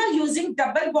when you are using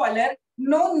double boiler,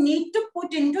 no need to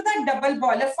put into the double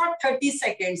boiler for 30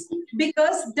 seconds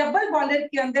because double boiler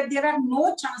ke andar, there are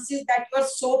no chances that your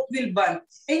soap will burn.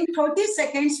 In 30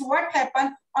 seconds, what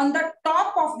happens on the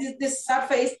top of this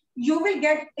surface, you will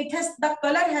get, the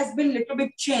color has been little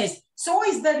bit changed. So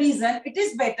is the reason it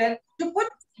is better to put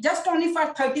just only for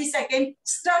 30 seconds,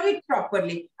 stir it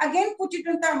properly. Again, put it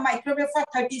in the microwave for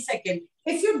 30 seconds.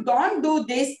 If you don't do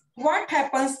this, what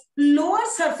happens? Lower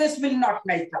surface will not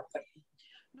melt properly.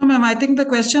 No, ma'am, I think the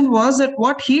question was at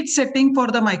what heat setting for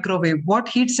the microwave? What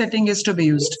heat setting is to be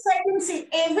used? Heat setting, see,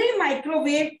 every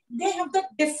microwave, they have the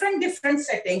different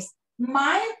settings.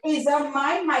 My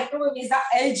microwave is a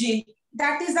LG.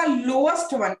 That is the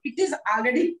lowest one. It is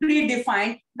already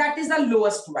predefined. That is the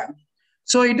lowest one.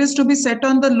 So it is to be set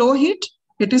on the low heat?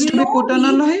 It is to be put on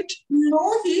a low heat?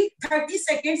 Low heat, 30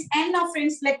 seconds. And now,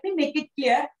 friends, let me make it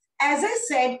clear. As I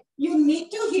said, you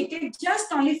need to heat it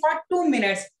just only for 2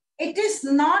 minutes. It is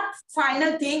not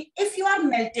final thing if you are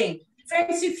melting.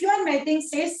 Friends, if you are melting,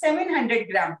 say 700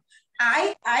 grams,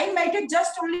 I melted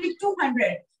just only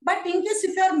 200. But in case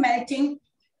if you are melting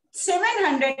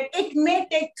 700, it may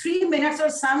take 3 minutes or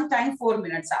sometime 4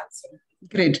 minutes also.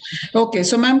 Great. Okay.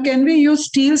 So, ma'am, can we use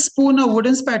steel spoon or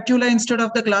wooden spatula instead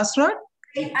of the glass rod?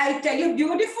 I tell you,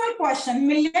 beautiful question, $1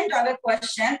 million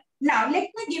question. Now, let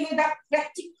me give you the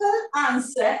practical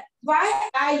answer why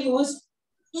I use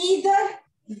either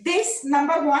this,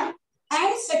 number one,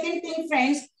 and second thing,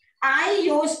 friends, I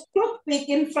use toothpick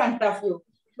in front of you.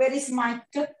 Where is my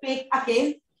toothpick?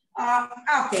 Okay.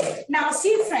 Okay. Now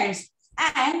see, friends.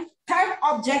 And third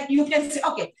object, you can see.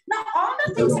 Okay. Now all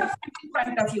the things are in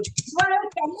front of you. Well,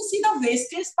 can you see the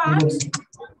wastage part?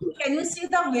 Can you see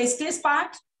the wastage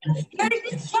part? Here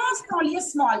it is just only a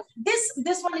small.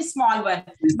 This one is small one.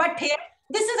 But here,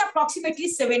 this is approximately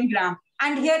 7 grams.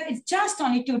 And here it's just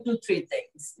only 2 to 3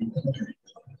 things.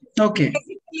 Okay. Is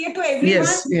it clear to everyone?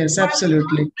 Yes, yes,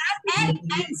 absolutely. And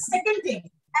second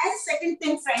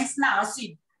thing, friends, now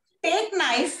see, take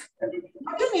knife.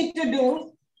 What you need to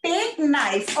do, take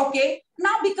knife, okay?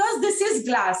 Now, because this is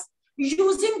glass,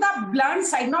 using the blunt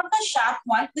side, not the sharp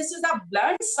one, this is the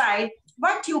blunt side,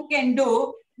 what you can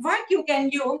do,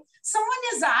 someone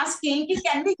is asking,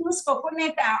 can we use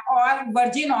coconut or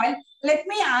virgin oil? Let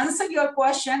me answer your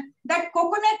question that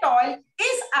coconut oil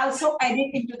is also added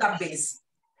into the base.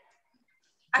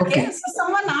 Okay, so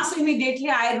someone asked immediately,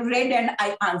 I read and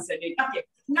I answered it. Okay,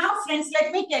 now friends,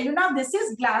 let me tell you, now this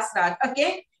is glass rod,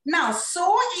 okay? Now,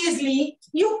 so easily,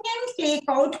 you can take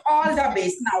out all the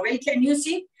base. Now, well, can you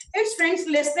see? It's, friends,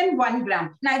 less than 1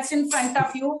 gram. Now, it's in front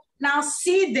of you. Now,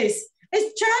 see this.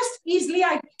 It's just easily,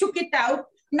 I took it out.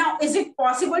 Now, is it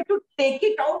possible to take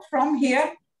it out from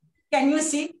here? Can you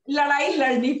see? Ladai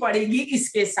ladni padegi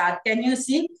iske saath. Can you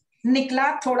see?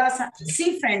 Nikla thoda sa.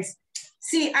 See, friends.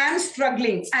 See, I'm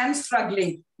struggling.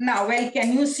 Now, well,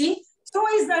 can you see? So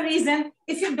is the reason.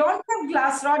 If you don't have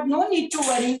glass rod, no need to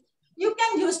worry. You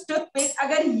can use toothpick.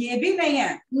 Agar ye bhi nahi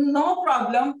hai, no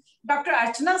problem. Dr.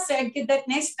 Archana said that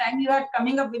next time you are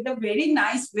coming up with a very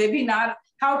nice webinar,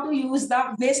 how to use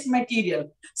the waste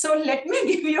material. So let me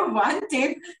give you one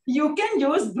tip. You can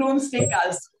use broomstick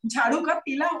also. झाड़ू का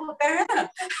पीला होता है ना,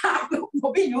 आप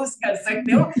वो भी use कर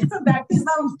सकते हो. So that is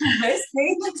the best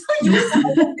thing to use. So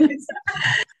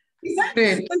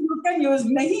you can use.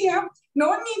 नहीं है,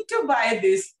 no need to buy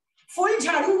this. Full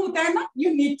jhadu hota hai na,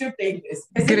 you need to take this.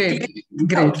 Great.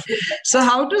 So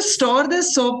how to store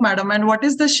this soap, madam, and what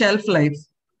is the shelf life?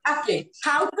 Okay,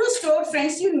 how to store,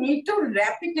 friends, you need to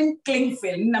wrap it in cling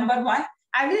film. Number 1,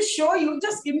 I will show you,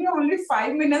 just give me only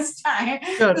 5 minutes time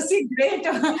to see. Great.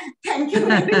 Thank you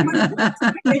very much.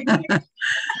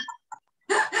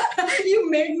 You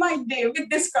made my day with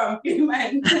this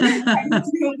compliment. Thank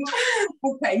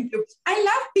you. I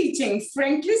love teaching.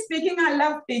 Frankly speaking, I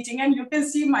love teaching, and you can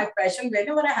see my passion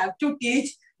whenever I have to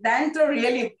teach. Then to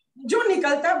really, जो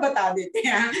निकलता बता देते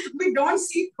हैं. We don't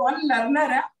see कौन learner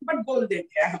है, but बोल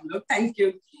देते हैं हम लोग. Thank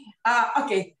you.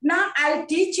 Okay, now I'll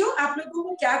teach you. आप लोगों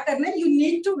को क्या करना है? You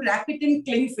need to wrap it in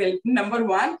cling film. Number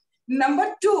 1.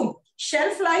 Number 2,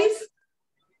 shelf life.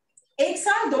 1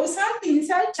 साल, 2 साल, 3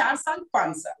 साल, 4 साल,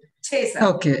 5 साल, 6 साल.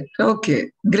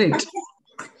 Okay, great.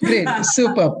 Great,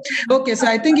 super. Okay, so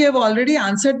I think you have already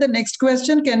answered the next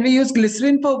question. Can we use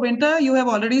glycerin for winter? You have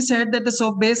already said that the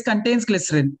soap base contains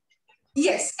glycerin.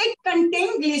 Yes, it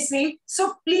contains glycerin.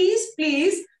 So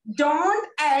please don't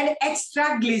add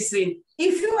extra glycerin.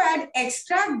 If you add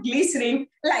extra glycerin,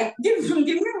 like give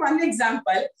me one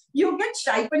example. You get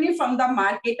shai paneer from the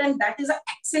market, and that is an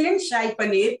excellent shai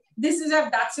paneer.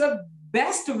 That's your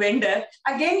best vendor.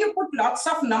 Again, you put lots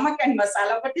of namak and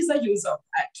masala. What is the use of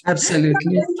that?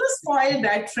 Absolutely. Don't to spoil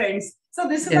that, friends. So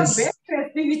this is the best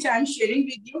recipe which I am sharing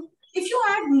with you. If you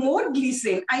add more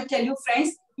glycerin, I tell you,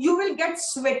 friends, you will get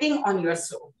sweating on your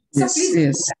soap. So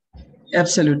yes.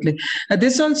 Absolutely.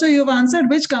 This also you've answered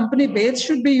which company base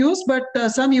should be used, but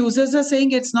some users are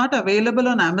saying it's not available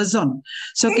on Amazon.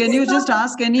 So can you just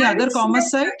ask any other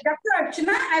commerce site? Dr.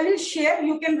 Archana, I will share.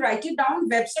 You can write it down,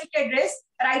 website address.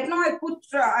 Right now I put,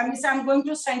 I'm going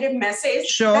to send a message.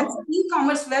 Sure. That's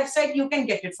e-commerce website. You can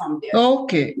get it from there.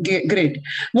 Okay, great.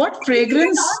 What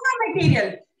fragrance? All the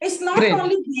material. It's not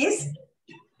only this.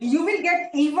 You will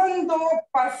get, even though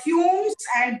perfumes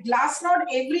and glass rod,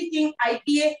 everything,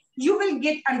 IPA, you will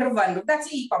get under one roof. That's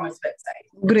the e-commerce website.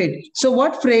 Great. So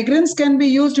what fragrance can be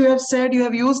used? You have said you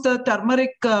have used the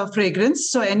turmeric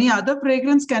fragrance. So any other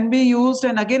fragrance can be used,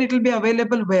 and again, it will be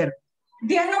available where?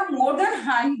 There are more than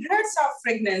hundreds of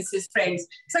fragrances, friends.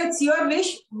 So it's your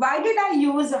wish. Why did I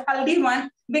use haldi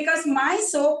one? Because my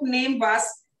soap name was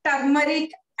turmeric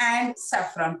and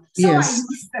saffron. So yes.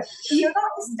 It's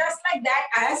just like that.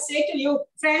 I say to you,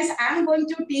 friends, I'm going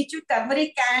to teach you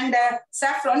turmeric and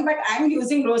saffron, but I'm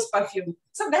using rose perfume.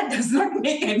 So that does not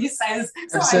make any sense.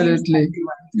 So absolutely.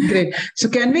 Great. So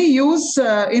can we use,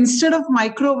 instead of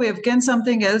microwave, can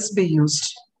something else be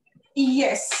used?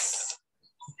 Yes.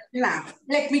 Now,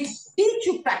 let me teach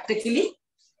you practically.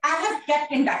 I have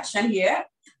kept induction here.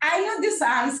 I know this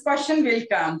question will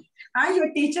come.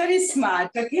 Your teacher is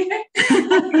smart, okay?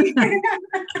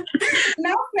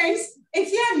 Now, friends,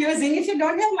 if you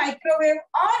don't have microwave,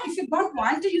 or if you don't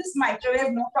want to use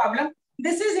microwave, no problem.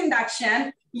 This is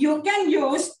induction. You can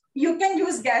use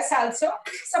gas also.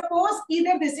 Suppose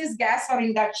either this is gas or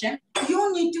induction.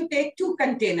 You need to take 2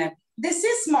 containers. This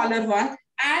is smaller one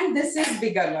and this is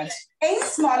bigger one. In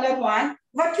smaller one,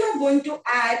 what you are going to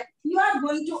add? You are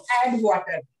going to add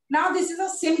water. Now this is a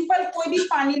simple, कोई भी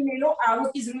पानी ले लो,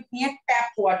 आरो की जरूरत नहीं है, tap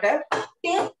water.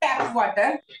 Take tap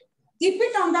water, keep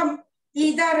it on the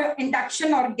either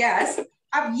induction or gas.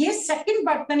 अब ये second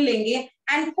बर्तन लेंगे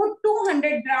and put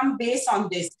 200 gram base on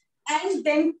this and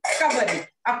then cover it,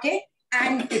 okay,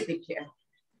 and keep it here.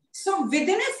 So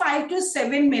within a 5 to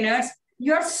 7 minutes,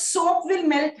 your soap will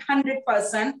melt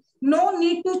 100%. No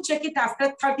need to check it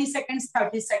after 30 seconds,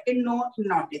 no,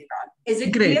 not at all. Is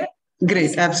it Great. clear?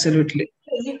 Great, absolutely.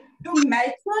 To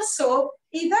melt your soap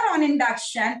either on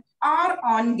induction or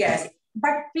on gas.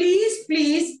 But please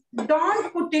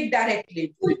don't put it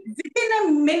directly. Within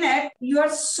a minute, your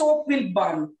soap will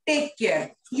burn. Take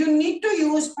care. You need to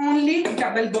use only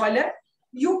double boiler.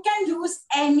 You can use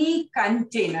any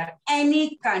container,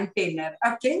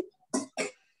 okay?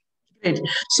 Great.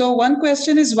 So one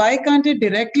question is, why can't it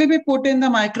directly be put in the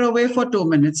microwave for 2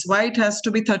 minutes? Why it has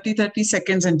to be 30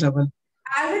 seconds interval?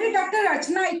 Already, Dr.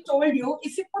 Archana, I told you,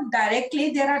 if you put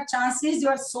directly, there are chances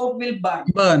your soap will burn.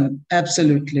 Burn,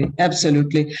 absolutely,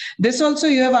 absolutely. This also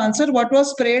you have answered. What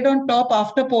was sprayed on top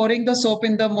after pouring the soap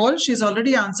in the mold? She's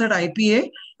already answered IPA,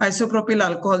 isopropyl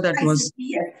alcohol, that was.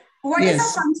 Yes. What is the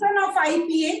function of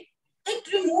IPA?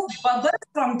 It removes bubbles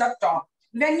from the top.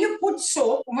 When you put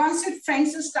soap, once your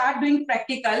friends start doing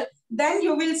practical, then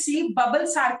you will see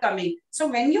bubbles are coming. So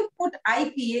when you put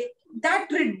IPA, that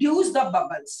reduces the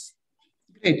bubbles.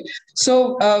 Great.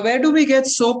 So where do we get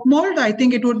soap mold? I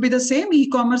think it would be the same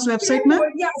e-commerce website, ma'am?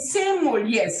 Yeah, same mold,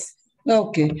 yes.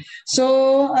 Okay.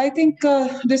 So I think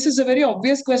this is a very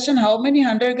obvious question. How many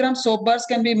 100-gram soap bars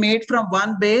can be made from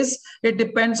one base? It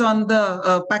depends on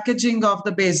the packaging of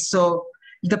the base. So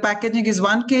the packaging is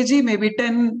 1 kg, maybe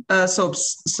 10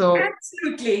 soaps. So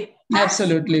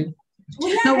absolutely.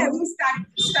 We are having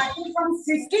starting from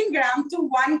 15 gram to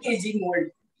 1 kg mold.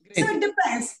 Great. So it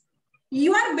depends.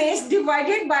 Your base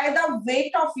divided by the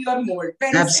weight of your mold.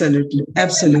 Absolutely.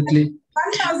 1000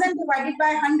 divided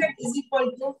by 100 is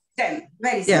equal to 10.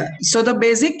 Very simple. Yeah. So the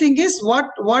basic thing is what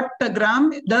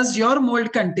gram does your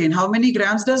mold contain? How many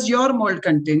grams does your mold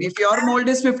contain? If your mold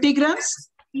is 50 grams?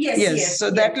 Yes.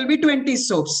 So that will be 20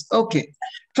 soaps. Okay.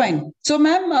 Fine. So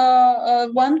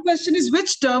ma'am, one question is,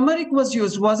 which turmeric was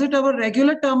used? Was it our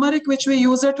regular turmeric which we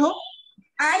use at home?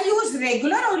 I use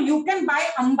regular, or you can buy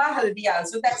Amba Haldi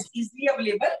also. That's easily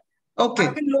available. Okay.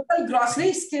 In local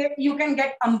grocery store, you can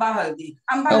get Amba Haldi.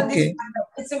 Amba Haldi,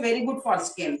 it's a very good for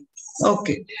skin.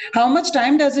 Okay. How much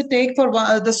time does it take for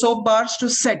the soap bars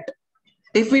to set?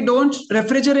 If we don't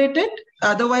refrigerate it,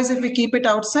 otherwise if we keep it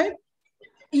outside?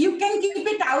 You can keep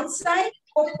it outside.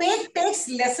 Opaque takes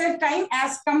lesser time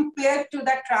as compared to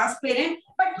the transparent,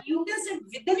 but you can say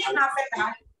within a half an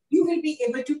hour, you will be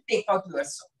able to take out your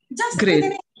soap. Just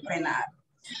within a half an hour.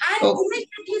 And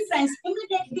immediately, friends,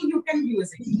 you can use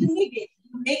it. Immediately,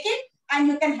 make it and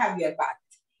you can have your bath.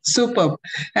 Superb.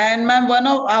 And ma'am,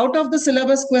 out of the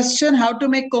syllabus question, how to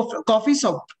make coffee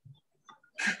soap?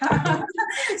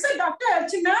 So, Dr.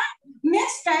 Archana,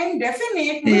 next time,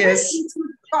 definitely, we will teach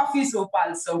you coffee soap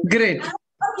also. Great.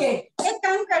 Okay,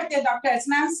 Dr.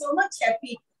 Archana, I'm so much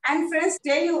happy. And friends,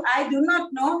 tell you, I do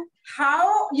not know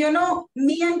how,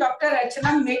 me and Dr.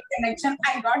 Archana made connection.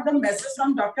 I got the message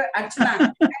from Dr.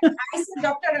 Archana. And I said,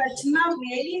 Dr. Archana,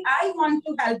 really, I want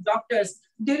to help doctors.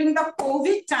 During the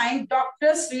COVID time,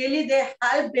 doctors really, they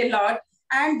helped a lot.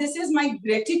 And this is my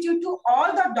gratitude to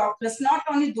all the doctors, not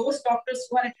only those doctors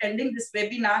who are attending this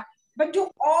webinar, but to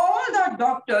all the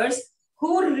doctors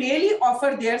who really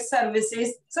offer their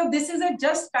services. So this is a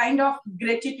just kind of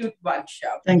gratitude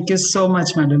workshop. Thank you so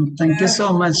much, madam. Thank you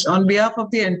so much. On behalf of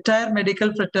the entire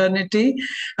medical fraternity,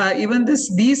 even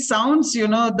these sounds,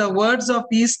 the words of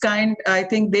these kind, I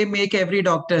think they make every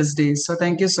doctor's day. So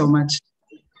thank you so much.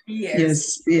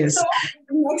 Yes. So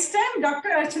next time, Dr.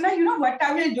 Archana, you know what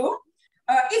I will do?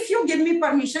 If you give me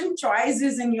permission, choice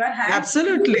is in your hand.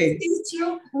 Absolutely.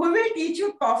 We will teach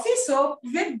you coffee soap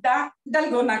with the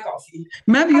Dalgona coffee.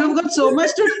 Ma'am, you've got so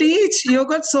much to teach. You've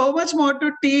got so much more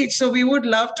to teach. So we would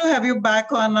love to have you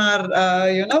back on our,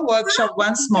 workshop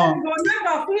once more. Dalgona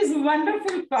coffee is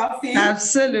wonderful coffee.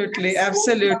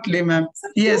 Absolutely, ma'am. So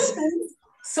Yes.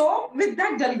 soap with the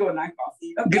Dalgona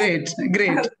coffee. Okay? Great,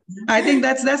 great. I think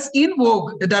that's in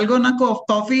vogue. The Dalgona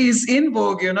coffee is in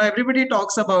vogue. You know, everybody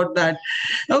talks about that.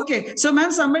 Okay, so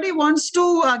ma'am, somebody wants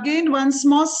to again once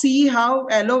more see how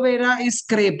aloe vera is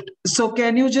scraped. So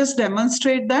can you just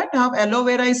demonstrate that how aloe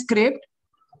vera is scraped?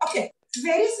 Okay,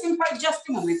 very simple. Just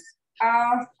a moment.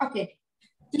 Okay,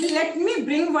 let me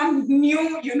bring one new,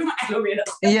 aloe vera.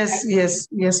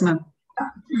 Yes, ma'am.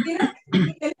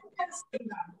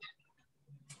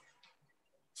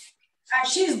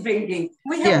 She's bringing.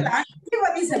 We have plants.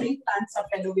 Everyone is having plants of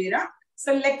aloe vera.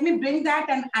 So let me bring that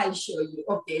and I'll show you.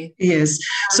 Okay. Yes.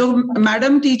 So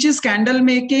madam teaches candle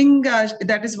making.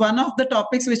 That is one of the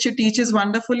topics which she teaches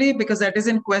wonderfully because that is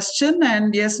in question.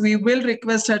 And yes, we will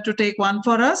request her to take one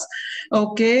for us.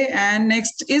 Okay. And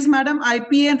next is madam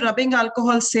IPA and rubbing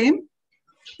alcohol same?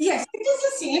 Yes, it is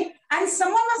the same. And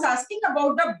someone was asking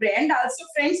about the brand also,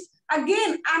 friends.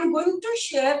 Again, I'm going to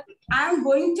share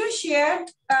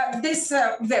this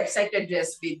website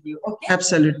address with you. Okay.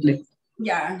 Absolutely.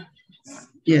 Yeah.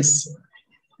 Yes.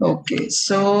 Okay.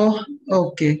 So,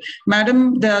 okay.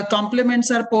 Madam, the compliments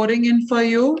are pouring in for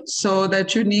you so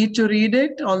that you need to read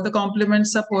it. All the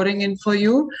compliments are pouring in for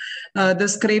you. The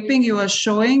scraping you are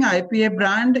showing, IPA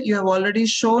brand, you have already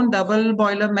shown. Double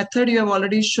boiler method, you have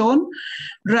already shown.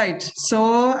 Right.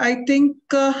 So I think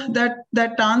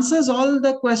that answers all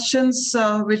the questions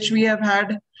which we have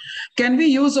had. Can we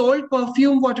use old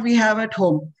perfume what we have at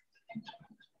home?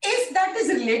 If that is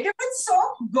related with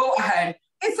soap, go ahead.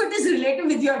 If it is related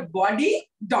with your body,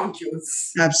 don't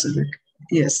use. Absolutely.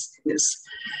 Yes.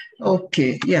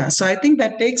 Okay. Yeah. So I think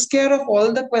that takes care of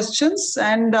all the questions.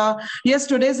 And yes,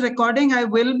 today's recording, I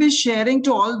will be sharing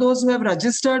to all those who have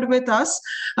registered with us.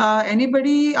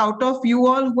 Anybody out of you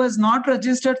all who has not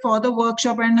registered for the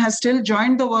workshop and has still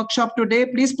joined the workshop today,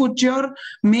 please put your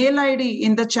mail ID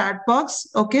in the chat box.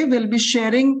 Okay. We'll be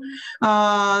sharing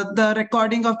the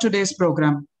recording of today's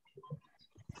program.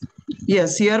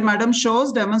 Yes, here madam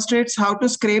demonstrates how to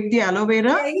scrape the aloe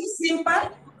vera. Very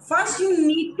simple. First, you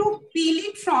need to peel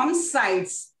it from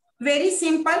sides. Very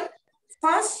simple.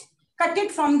 First, cut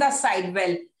it from the side.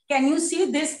 Well, can you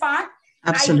see this part?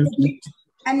 Absolutely.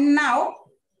 And now,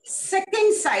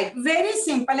 second side. Very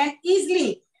simple and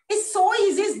easily. It's so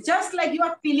easy. It's just like you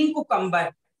are peeling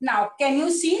cucumber. Now, can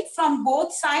you see from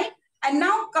both sides? And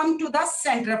now come to the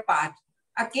center part.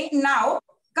 Okay. Now,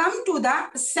 come to the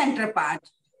center part.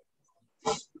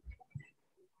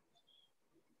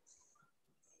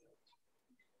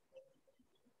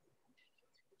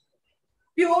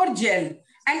 Pure gel.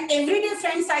 And every day,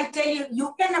 friends, I tell you,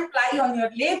 you can apply on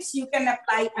your lips, you can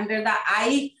apply under the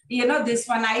eye, this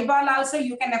one eyeball also,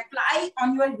 you can apply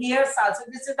on your hairs also.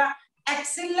 This is the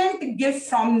excellent gift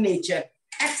from nature.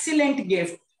 Excellent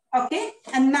gift. Okay.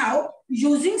 And now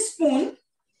using spoon,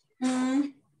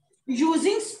 you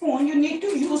need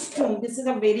to use spoon. This is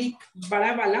a very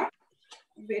bada wala.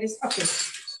 Okay.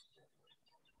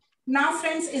 Now,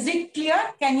 friends, is it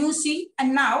clear? Can you see?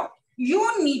 And now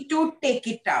you need to take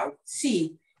it out.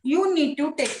 See, you need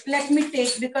to take, let me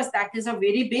take because that is a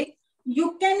very big.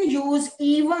 You can use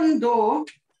even though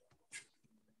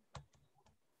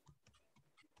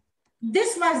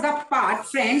this was the part,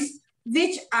 friends,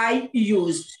 which I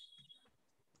used.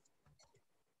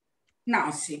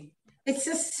 Now see, it's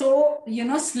just so,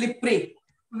 slippery.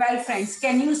 Well, friends,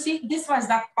 can you see? This was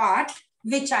the part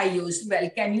which I used. Well,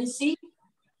 can you see?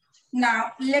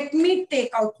 Now, let me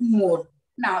take out more.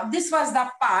 Now, this was the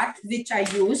part which I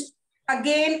used.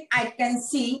 Again, I can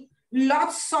see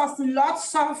lots of,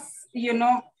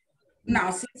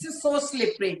 now see, it's so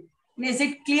slippery. Is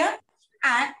it clear?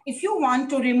 And if you want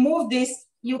to remove this,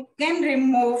 you can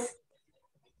remove.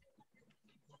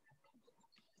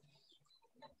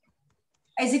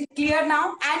 Is it clear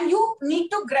now? And you need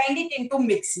to grind it into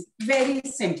mixing. Very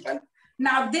simple.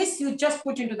 Now, this you just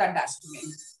put into the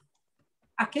dustbin.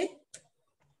 Okay.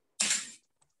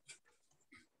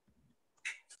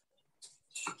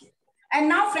 And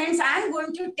now, friends, I'm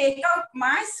going to take out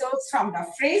my soaps from the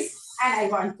fridge and I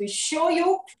want to show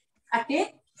you,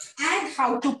 okay, and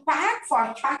how to pack.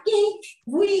 For packing,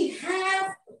 we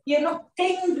have,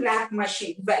 cling wrap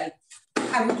machine. Well,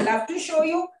 I would love to show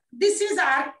you. This is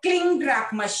our cling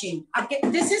wrap machine. Okay,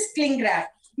 this is cling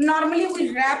wrap. Normally,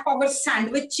 we wrap our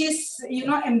sandwiches,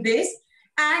 in this.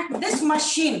 And this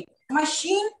machine,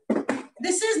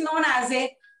 this is known as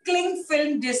a cling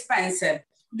film dispenser.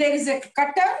 There is a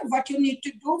cutter. What you need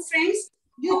to do, friends,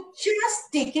 you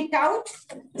just take it out.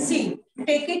 See,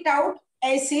 take it out.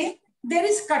 Aise. There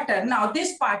is cutter. Now,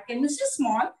 this part, can you see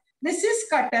small? This is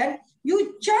cutter.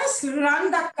 You just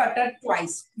run the cutter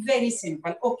twice. Very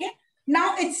simple. Okay.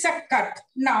 Now it's a cut.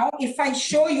 Now, if I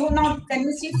show you, now can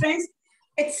you see, friends?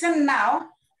 It's a now.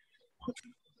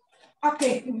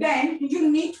 Okay, then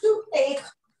you need to take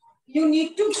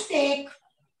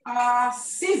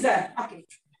scissor. Okay,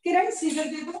 Kiran, scissor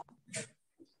de do.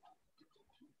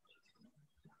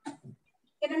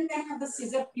 Kiran, can I have the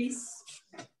scissor, please?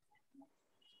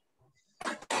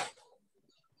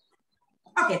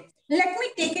 Okay, let me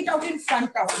take it out in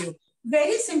front of you.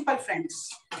 Very simple, friends.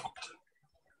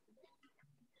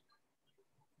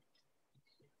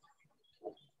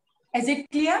 Is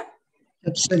it clear?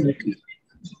 Absolutely.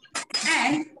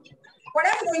 And what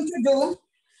I'm going to do,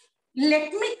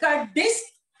 let me cut this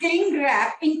cling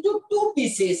wrap into 2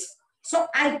 pieces. So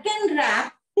I can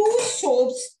wrap 2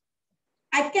 soaps.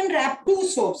 I can wrap 2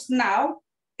 soaps. Now,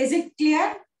 is it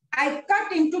clear? I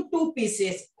cut into 2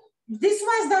 pieces. This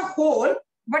was the whole,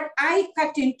 but I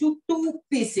cut into 2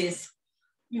 pieces.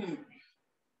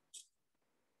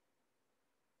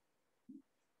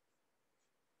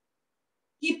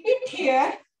 Keep it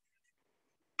here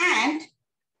and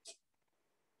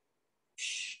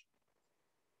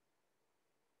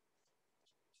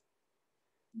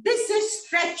this is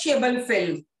stretchable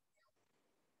film.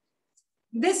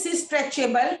 This is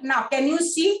stretchable. Now, can you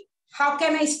see? How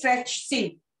can I stretch?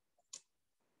 See.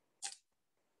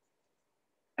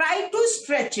 Try to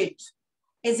stretch it.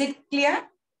 Is it clear?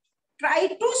 Try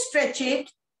to stretch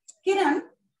it. Kiran,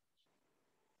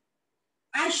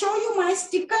 I show you my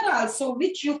sticker also,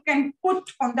 which you can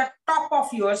put on the top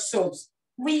of your soaps.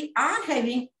 We are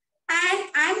having, and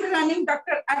I'm running,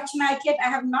 Dr. Archana, yet I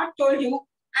have not told you,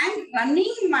 I'm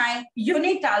running my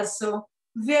unit also,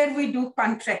 where we do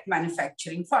contract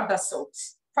manufacturing for the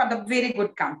soaps, for the very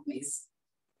good companies.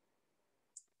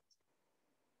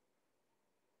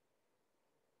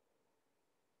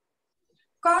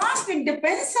 Cost, it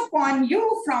depends upon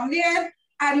you. From where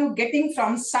are you getting,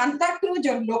 from Santa Cruz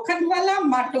or Lokhandwala,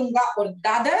 Matunga or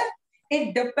Dadar?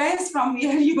 It depends from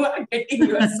where you are getting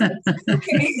your soaps.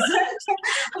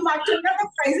 Matunga, the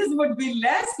prices would be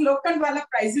less. Lokhandwala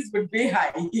prices would be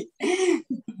high.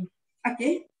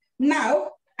 Okay.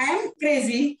 Now, I am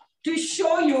crazy to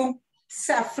show you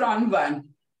saffron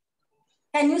one.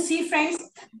 Can you see, friends?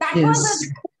 That was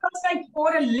I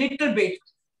pour a little bit.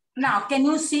 Now, can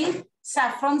you see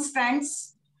saffron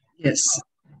strands? Yes.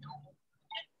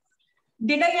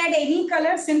 Did I add any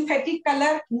color, synthetic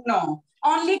color? No.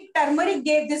 Only turmeric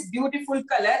gave this beautiful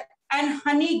color and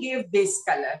honey gave this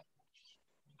color.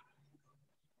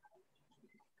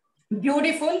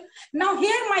 Beautiful. Now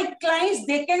here my clients,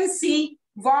 they can see,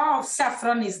 wow,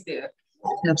 saffron is there.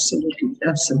 Absolutely,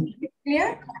 absolutely.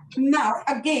 Clear? Now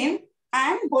again,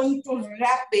 I'm going to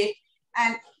wrap it,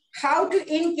 and how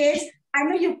to, in case, I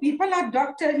know you people are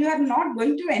doctors, you are not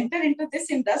going to enter into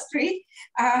this industry,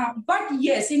 but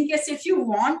yes, in case if you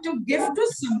want to give to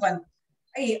someone,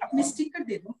 hey, apne sticker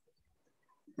de do.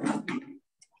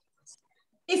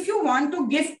 If you want to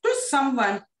give to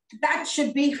someone, that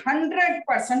should be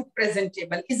 100%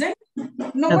 presentable, isn't it?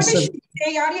 Nobody should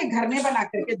say, yaar, ye ghar mein bana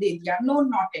karke de diya. No,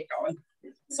 not at all.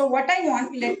 So what I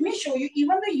want, let me show you,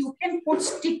 even though you can put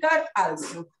sticker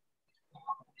also.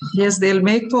 Yes, they'll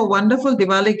make for wonderful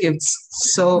Diwali gifts.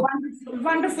 So wonderful,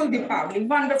 wonderful Deepavali,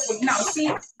 wonderful. Now see,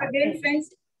 again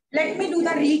friends, let me do the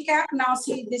recap. Now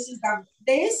see, this is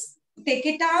this, take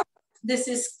it out. This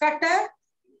is cutter,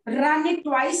 run it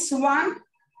twice, 1,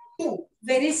 2.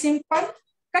 Very simple.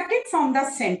 Cut it from the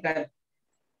center.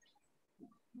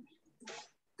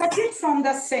 Cut it from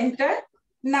the center.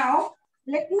 Now,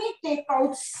 let me take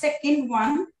out second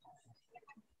one.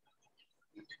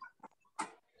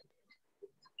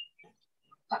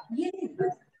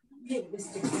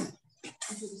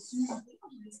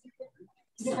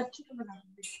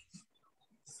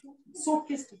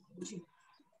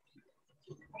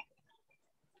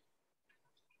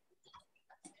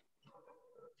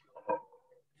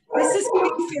 This is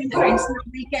film, friends.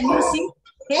 Can you see?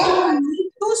 Here you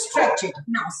need to stretch it.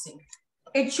 Now see.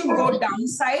 It should go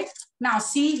downside. Now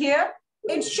see here.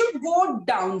 It should go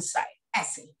downside.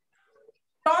 As in.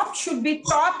 Top should be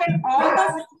top and all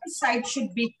the sides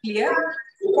should be clear.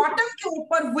 Bottom ke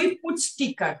upar we put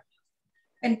sticker.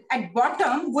 And at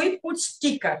bottom we put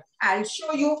sticker. I'll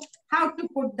show you how to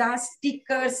put the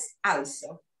stickers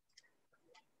also.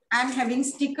 I'm having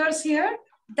stickers here.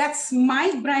 That's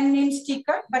my brand name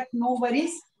sticker, but no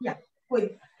worries. Yeah,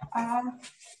 good.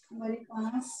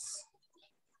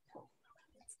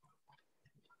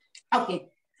 Okay,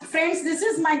 friends, this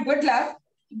is my good luck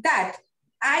that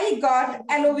I got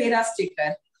aloe vera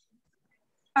sticker.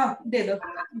 Oh,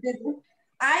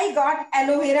 I got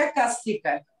aloe vera ka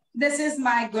sticker. This is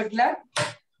my good luck.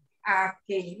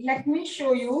 Okay, let me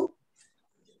show you.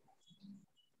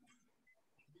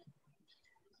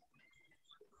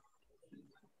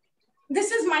 This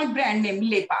is my brand name,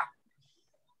 Lepa.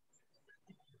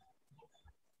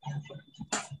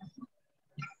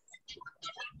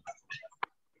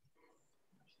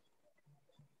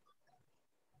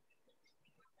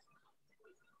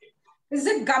 This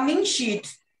is a gumming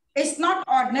sheet. It's not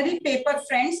ordinary paper,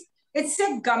 friends. It's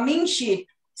a gumming sheet.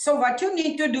 So what you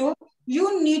need to do,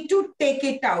 you need to take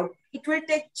it out. It will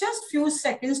take just few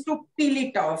seconds to peel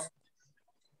it off.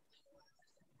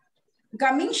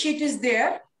 Gumming sheet is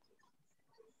there.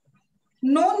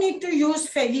 No need to use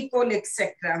Fevicol,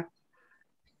 etc.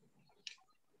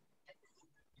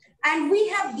 And we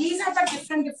have, these are the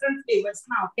different flavors.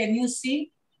 Now, can you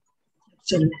see?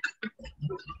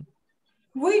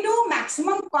 We do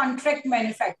maximum contract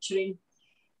manufacturing.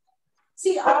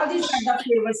 See, all these are the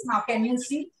flavors now. Can you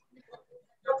see?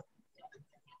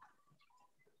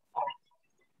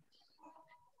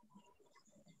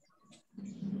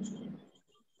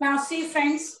 Now, see,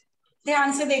 friends,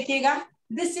 ध्यान से देखिएगा.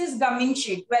 This is gumming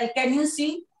sheet. Well, can you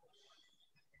see?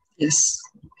 Yes.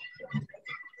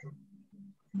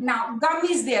 Now, gum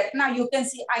is there. Now, you can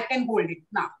see, I can hold it.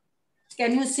 Now,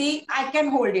 can you see? I can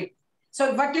hold it.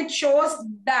 So, what it shows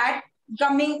that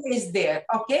gumming is there.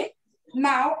 Okay.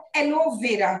 Now, aloe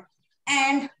vera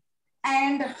and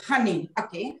honey.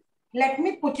 Okay. Let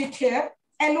me put it here.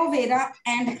 Aloe vera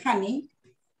and honey.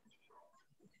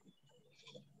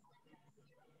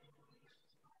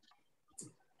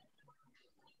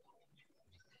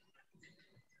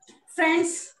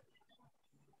 Friends,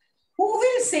 who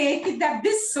will say that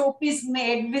this soap is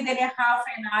made within a half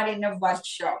an hour in a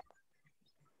workshop?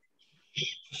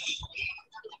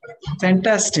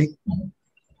 Fantastic.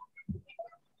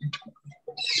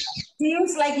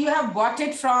 Seems like you have bought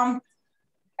it from,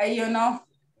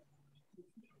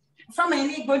 from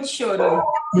any good showroom.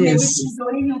 Yes.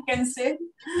 Maybe you can say.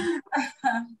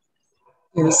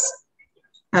 Yes.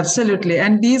 Absolutely.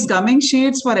 And these gumming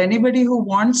sheets, for anybody who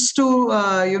wants to,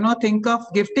 think of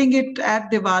gifting it at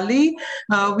Diwali,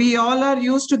 we all are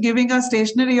used to giving our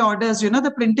stationery orders,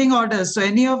 the printing orders. So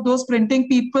any of those printing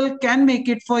people can make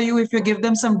it for you if you give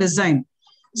them some design.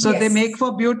 So they make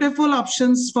for beautiful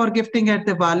options for gifting at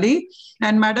Diwali.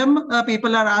 And madam,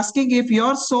 people are asking if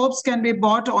your soaps can be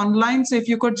bought online. So if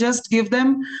you could just give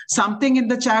them something in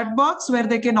the chat box where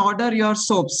they can order your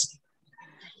soaps.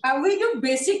 We do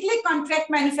basically contract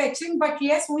manufacturing, but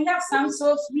yes, we have some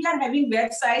soaps. We are having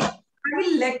website. I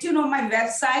will let you know my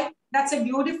website. That's a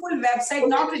beautiful website,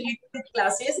 not related with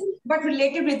classes, but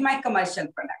related with my commercial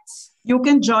products. You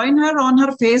can join her on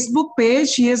her Facebook page.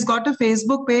 She has got a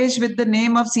Facebook page with the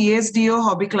name of CSDO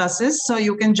Hobby Classes. So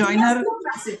you can join her.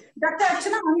 Dr.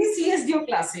 Archana, only CSDO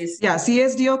classes. Yeah,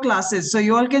 CSDO classes. So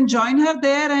you all can join her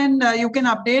there and you can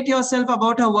update yourself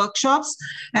about her workshops.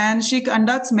 And she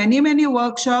conducts many, many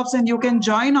workshops and you can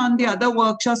join on the other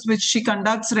workshops which she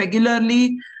conducts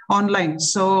regularly online.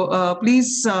 So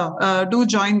please do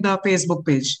join the Facebook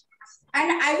page. And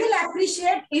I will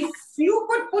appreciate if you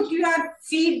could put your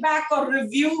feedback or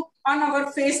review on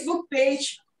our Facebook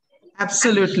page.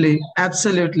 Absolutely,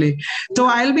 absolutely. So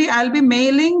I'll be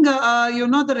mailing,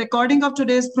 the recording of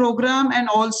today's program, and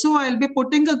also I'll be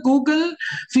putting a Google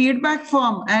feedback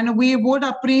form, and we would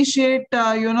appreciate,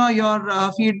 your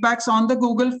feedbacks on the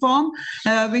Google form,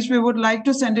 which we would like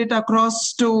to send it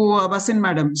across to Bhasin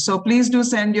Madam. So please do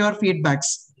send your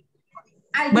feedbacks.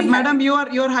 But madam,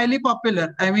 you're highly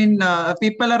popular. I mean,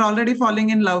 people are already falling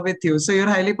in love with you. So you're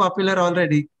highly popular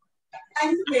already.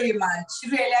 Thank you very much.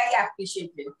 Really, I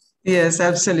appreciate it. Yes,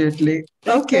 absolutely.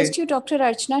 I request you, Dr.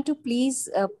 Archana, to please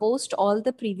post all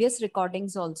the previous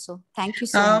recordings also. Thank you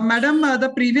so much. Madam, the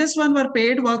previous one were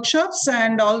paid workshops,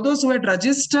 and all those who had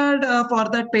registered for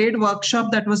that paid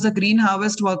workshop, that was the Green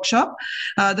Harvest workshop,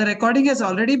 the recording has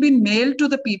already been mailed to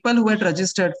the people who had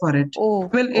registered for it.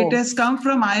 It has come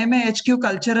from IMA HQ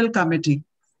Cultural Committee.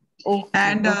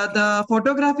 And the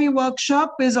photography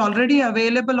workshop is already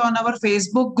available on our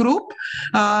Facebook group.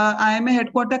 IMA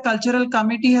Headquarter Cultural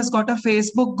Committee has got a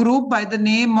Facebook group by the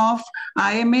name of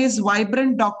IMA's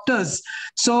Vibrant Doctors.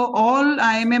 So all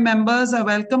IMA members are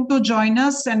welcome to join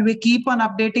us, and we keep on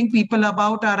updating people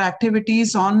about our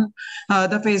activities on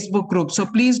the Facebook group. So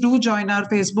please do join our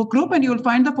Facebook group and you'll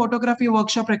find the photography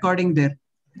workshop recording there.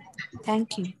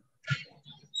 Thank you.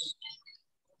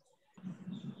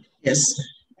 Yes.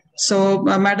 So,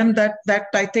 madam, that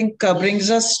I think brings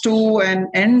us to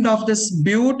an end of this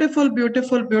beautiful,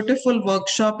 beautiful, beautiful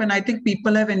workshop. And I think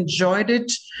people have enjoyed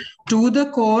it to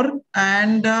the core.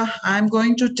 And I'm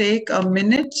going to take a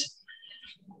minute.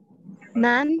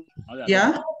 Ma'am?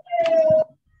 Yeah?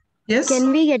 Yes?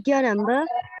 Can we get your number?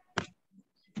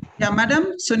 Yeah,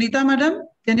 madam, Sunita, madam,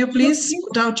 can you please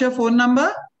put out your phone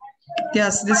number?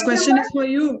 Yes, this question is for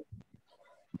you.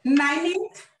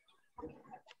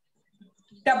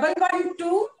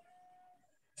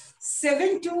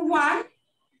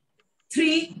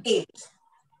 9811272138.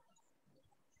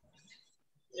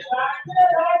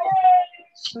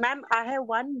 Ma'am, I have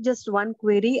just one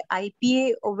query.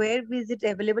 IPA, where is it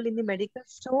available in the medical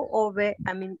store or where,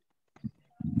 I mean?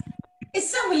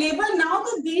 It's available now.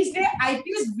 So these days, IPA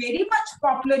is very much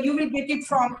popular. You will get it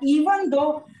from even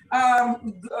though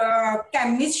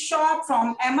chemist shop,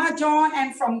 from Amazon,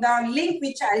 and from the link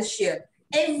which I'll share.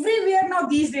 Everywhere now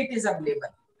these days it is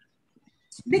available.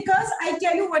 Because I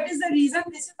tell you what is the reason.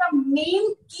 This is the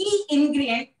main key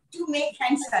ingredient to make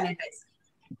hand sanitizer.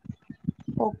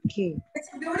 Okay. It's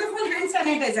a beautiful hand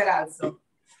sanitizer also.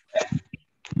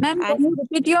 Ma'am, can you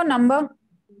repeat your number?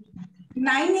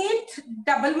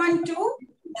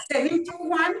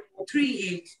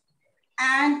 9811272138.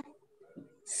 And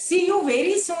see you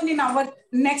very soon in our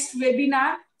next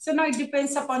webinar. So now it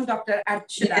depends upon Dr.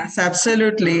 Archana. Yes,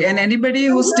 absolutely. And anybody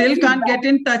who still can't get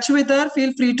in touch with her,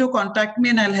 feel free to contact me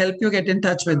and I'll help you get in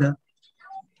touch with her.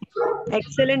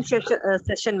 Excellent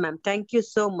session, ma'am. Thank you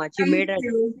so much. You made us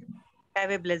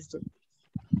have a blessed day.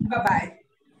 Bye-bye.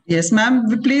 Yes, ma'am.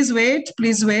 Please wait.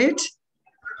 Please wait.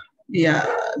 Yeah,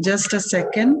 just a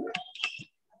second.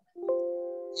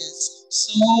 Yes.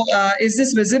 So, is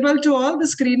this visible to all? The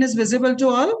screen is visible to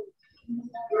all?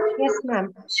 Yes,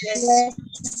 ma'am. Yes.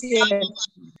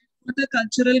 The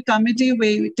Cultural Committee,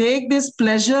 we take this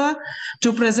pleasure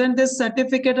to present this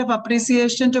certificate of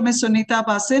appreciation to Ms Sunita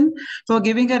Bhasin for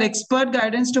giving her expert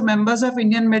guidance to members of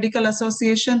Indian Medical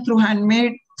Association through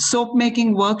handmade soap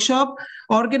making workshop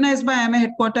organized by IMA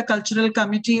HQ Cultural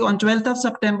Committee on 12th of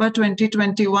September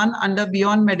 2021 under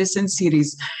Beyond Medicine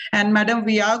series. And madam,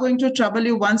 we are going to trouble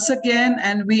you once again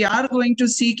and we are going to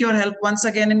seek your help once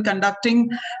again in conducting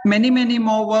many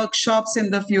more workshops in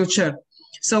the future.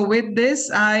 So with this,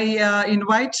 I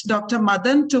invite Dr.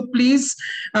 Madan to please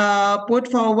put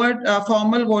forward a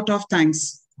formal vote of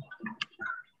thanks.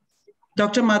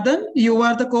 Dr. Madan, you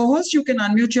are the co-host. You can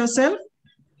unmute yourself.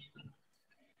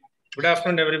 Good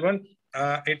afternoon, everyone.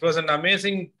 It was an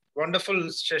amazing, wonderful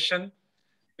session,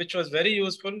 which was very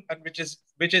useful and which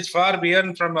is far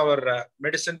beyond from our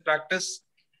medicine practice.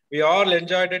 We all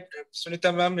enjoyed it.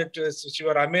 Sunita ma'am, you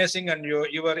were amazing and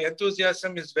your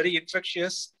enthusiasm is very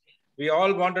infectious. We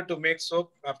all wanted to make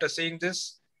soap after seeing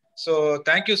this. So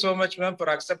thank you so much, ma'am, for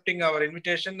accepting our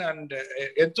invitation and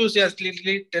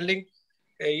enthusiastically telling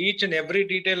each and every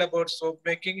detail about soap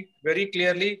making very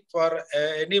clearly for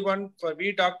anyone. For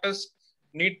we doctors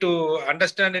need to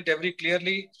understand it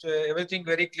everything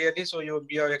very clearly. So you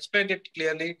have explained it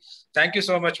clearly. Thank you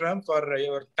so much, ma'am, for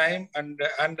your time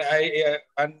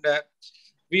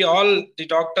we all, the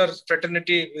doctor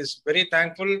fraternity, is very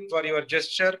thankful for your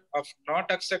gesture of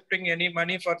not accepting any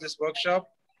money for this workshop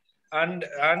and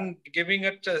giving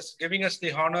us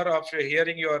the honor of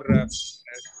hearing your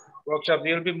workshop.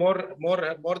 We will be more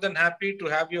than happy to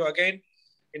have you again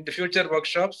in the future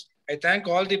workshops. I thank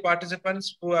all the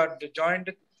participants who are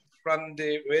joined from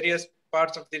the various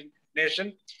parts of the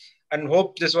nation and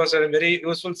hope this was a very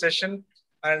useful session.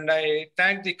 And I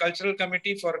thank the Cultural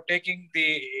Committee for taking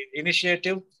the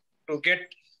initiative to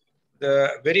get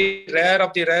the very rare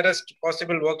of the rarest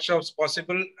possible workshops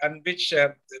possible and which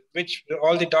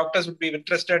all the doctors would be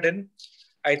interested in.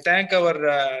 I thank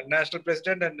our National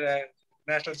President and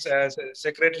National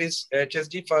Secretaries,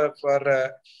 HSD, for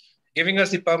giving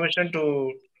us the permission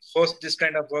to host this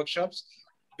kind of workshops.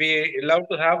 We love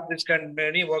to have this kind of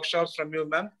many workshops from you,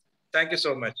 ma'am. Thank you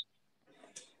so much.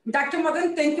 Dr.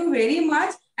 Madan, thank you very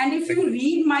much. And if you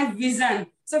read my vision,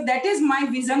 so that is my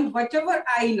vision, whatever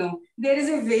I know. There is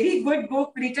a very good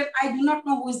book written. I do not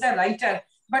know who is the writer,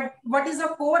 but what is the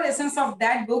core essence of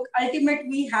that book? Ultimately,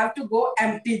 we have to go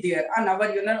empty there on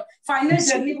our, final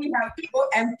journey, we have to go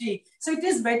empty. So it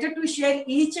is better to share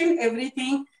each and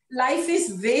everything. Life is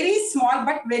very small,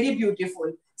 but very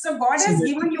beautiful. So God has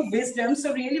given you wisdom.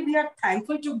 So really we are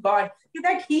thankful to God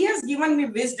that He has given me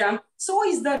wisdom. So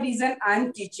is the reason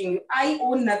I'm teaching you. I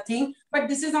own nothing, but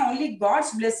this is only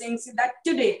God's blessings that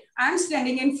today I'm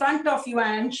standing in front of you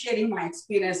and I'm sharing my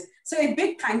experience. So a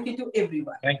big thank you to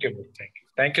everyone. Thank you. Thank you.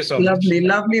 Thank you so much.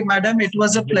 Lovely, madam. It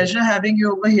was a pleasure having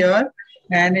you over here.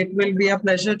 And it will be a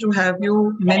pleasure to have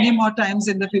you many more times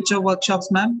in the future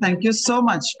workshops, ma'am. Thank you so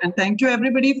much. And thank you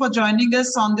everybody for joining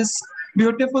us on this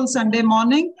beautiful Sunday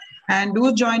morning. And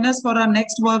do join us for our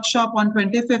next workshop on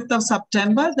 25th of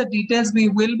September. The details we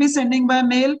will be sending by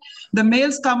mail. The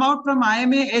mails come out from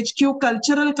IMA HQ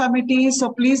Cultural Committee.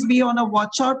 So please be on a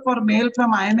watch out for mail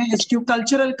from IMA HQ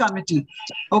Cultural Committee.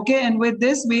 Okay, and with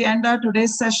this, we end our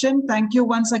today's session. Thank you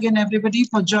once again, everybody,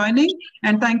 for joining.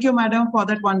 And thank you, madam, for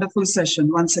that wonderful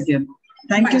session once again.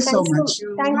 Thank you so much.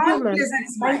 Thank you, ma'am.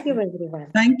 Thank you, everyone.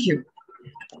 Thank you.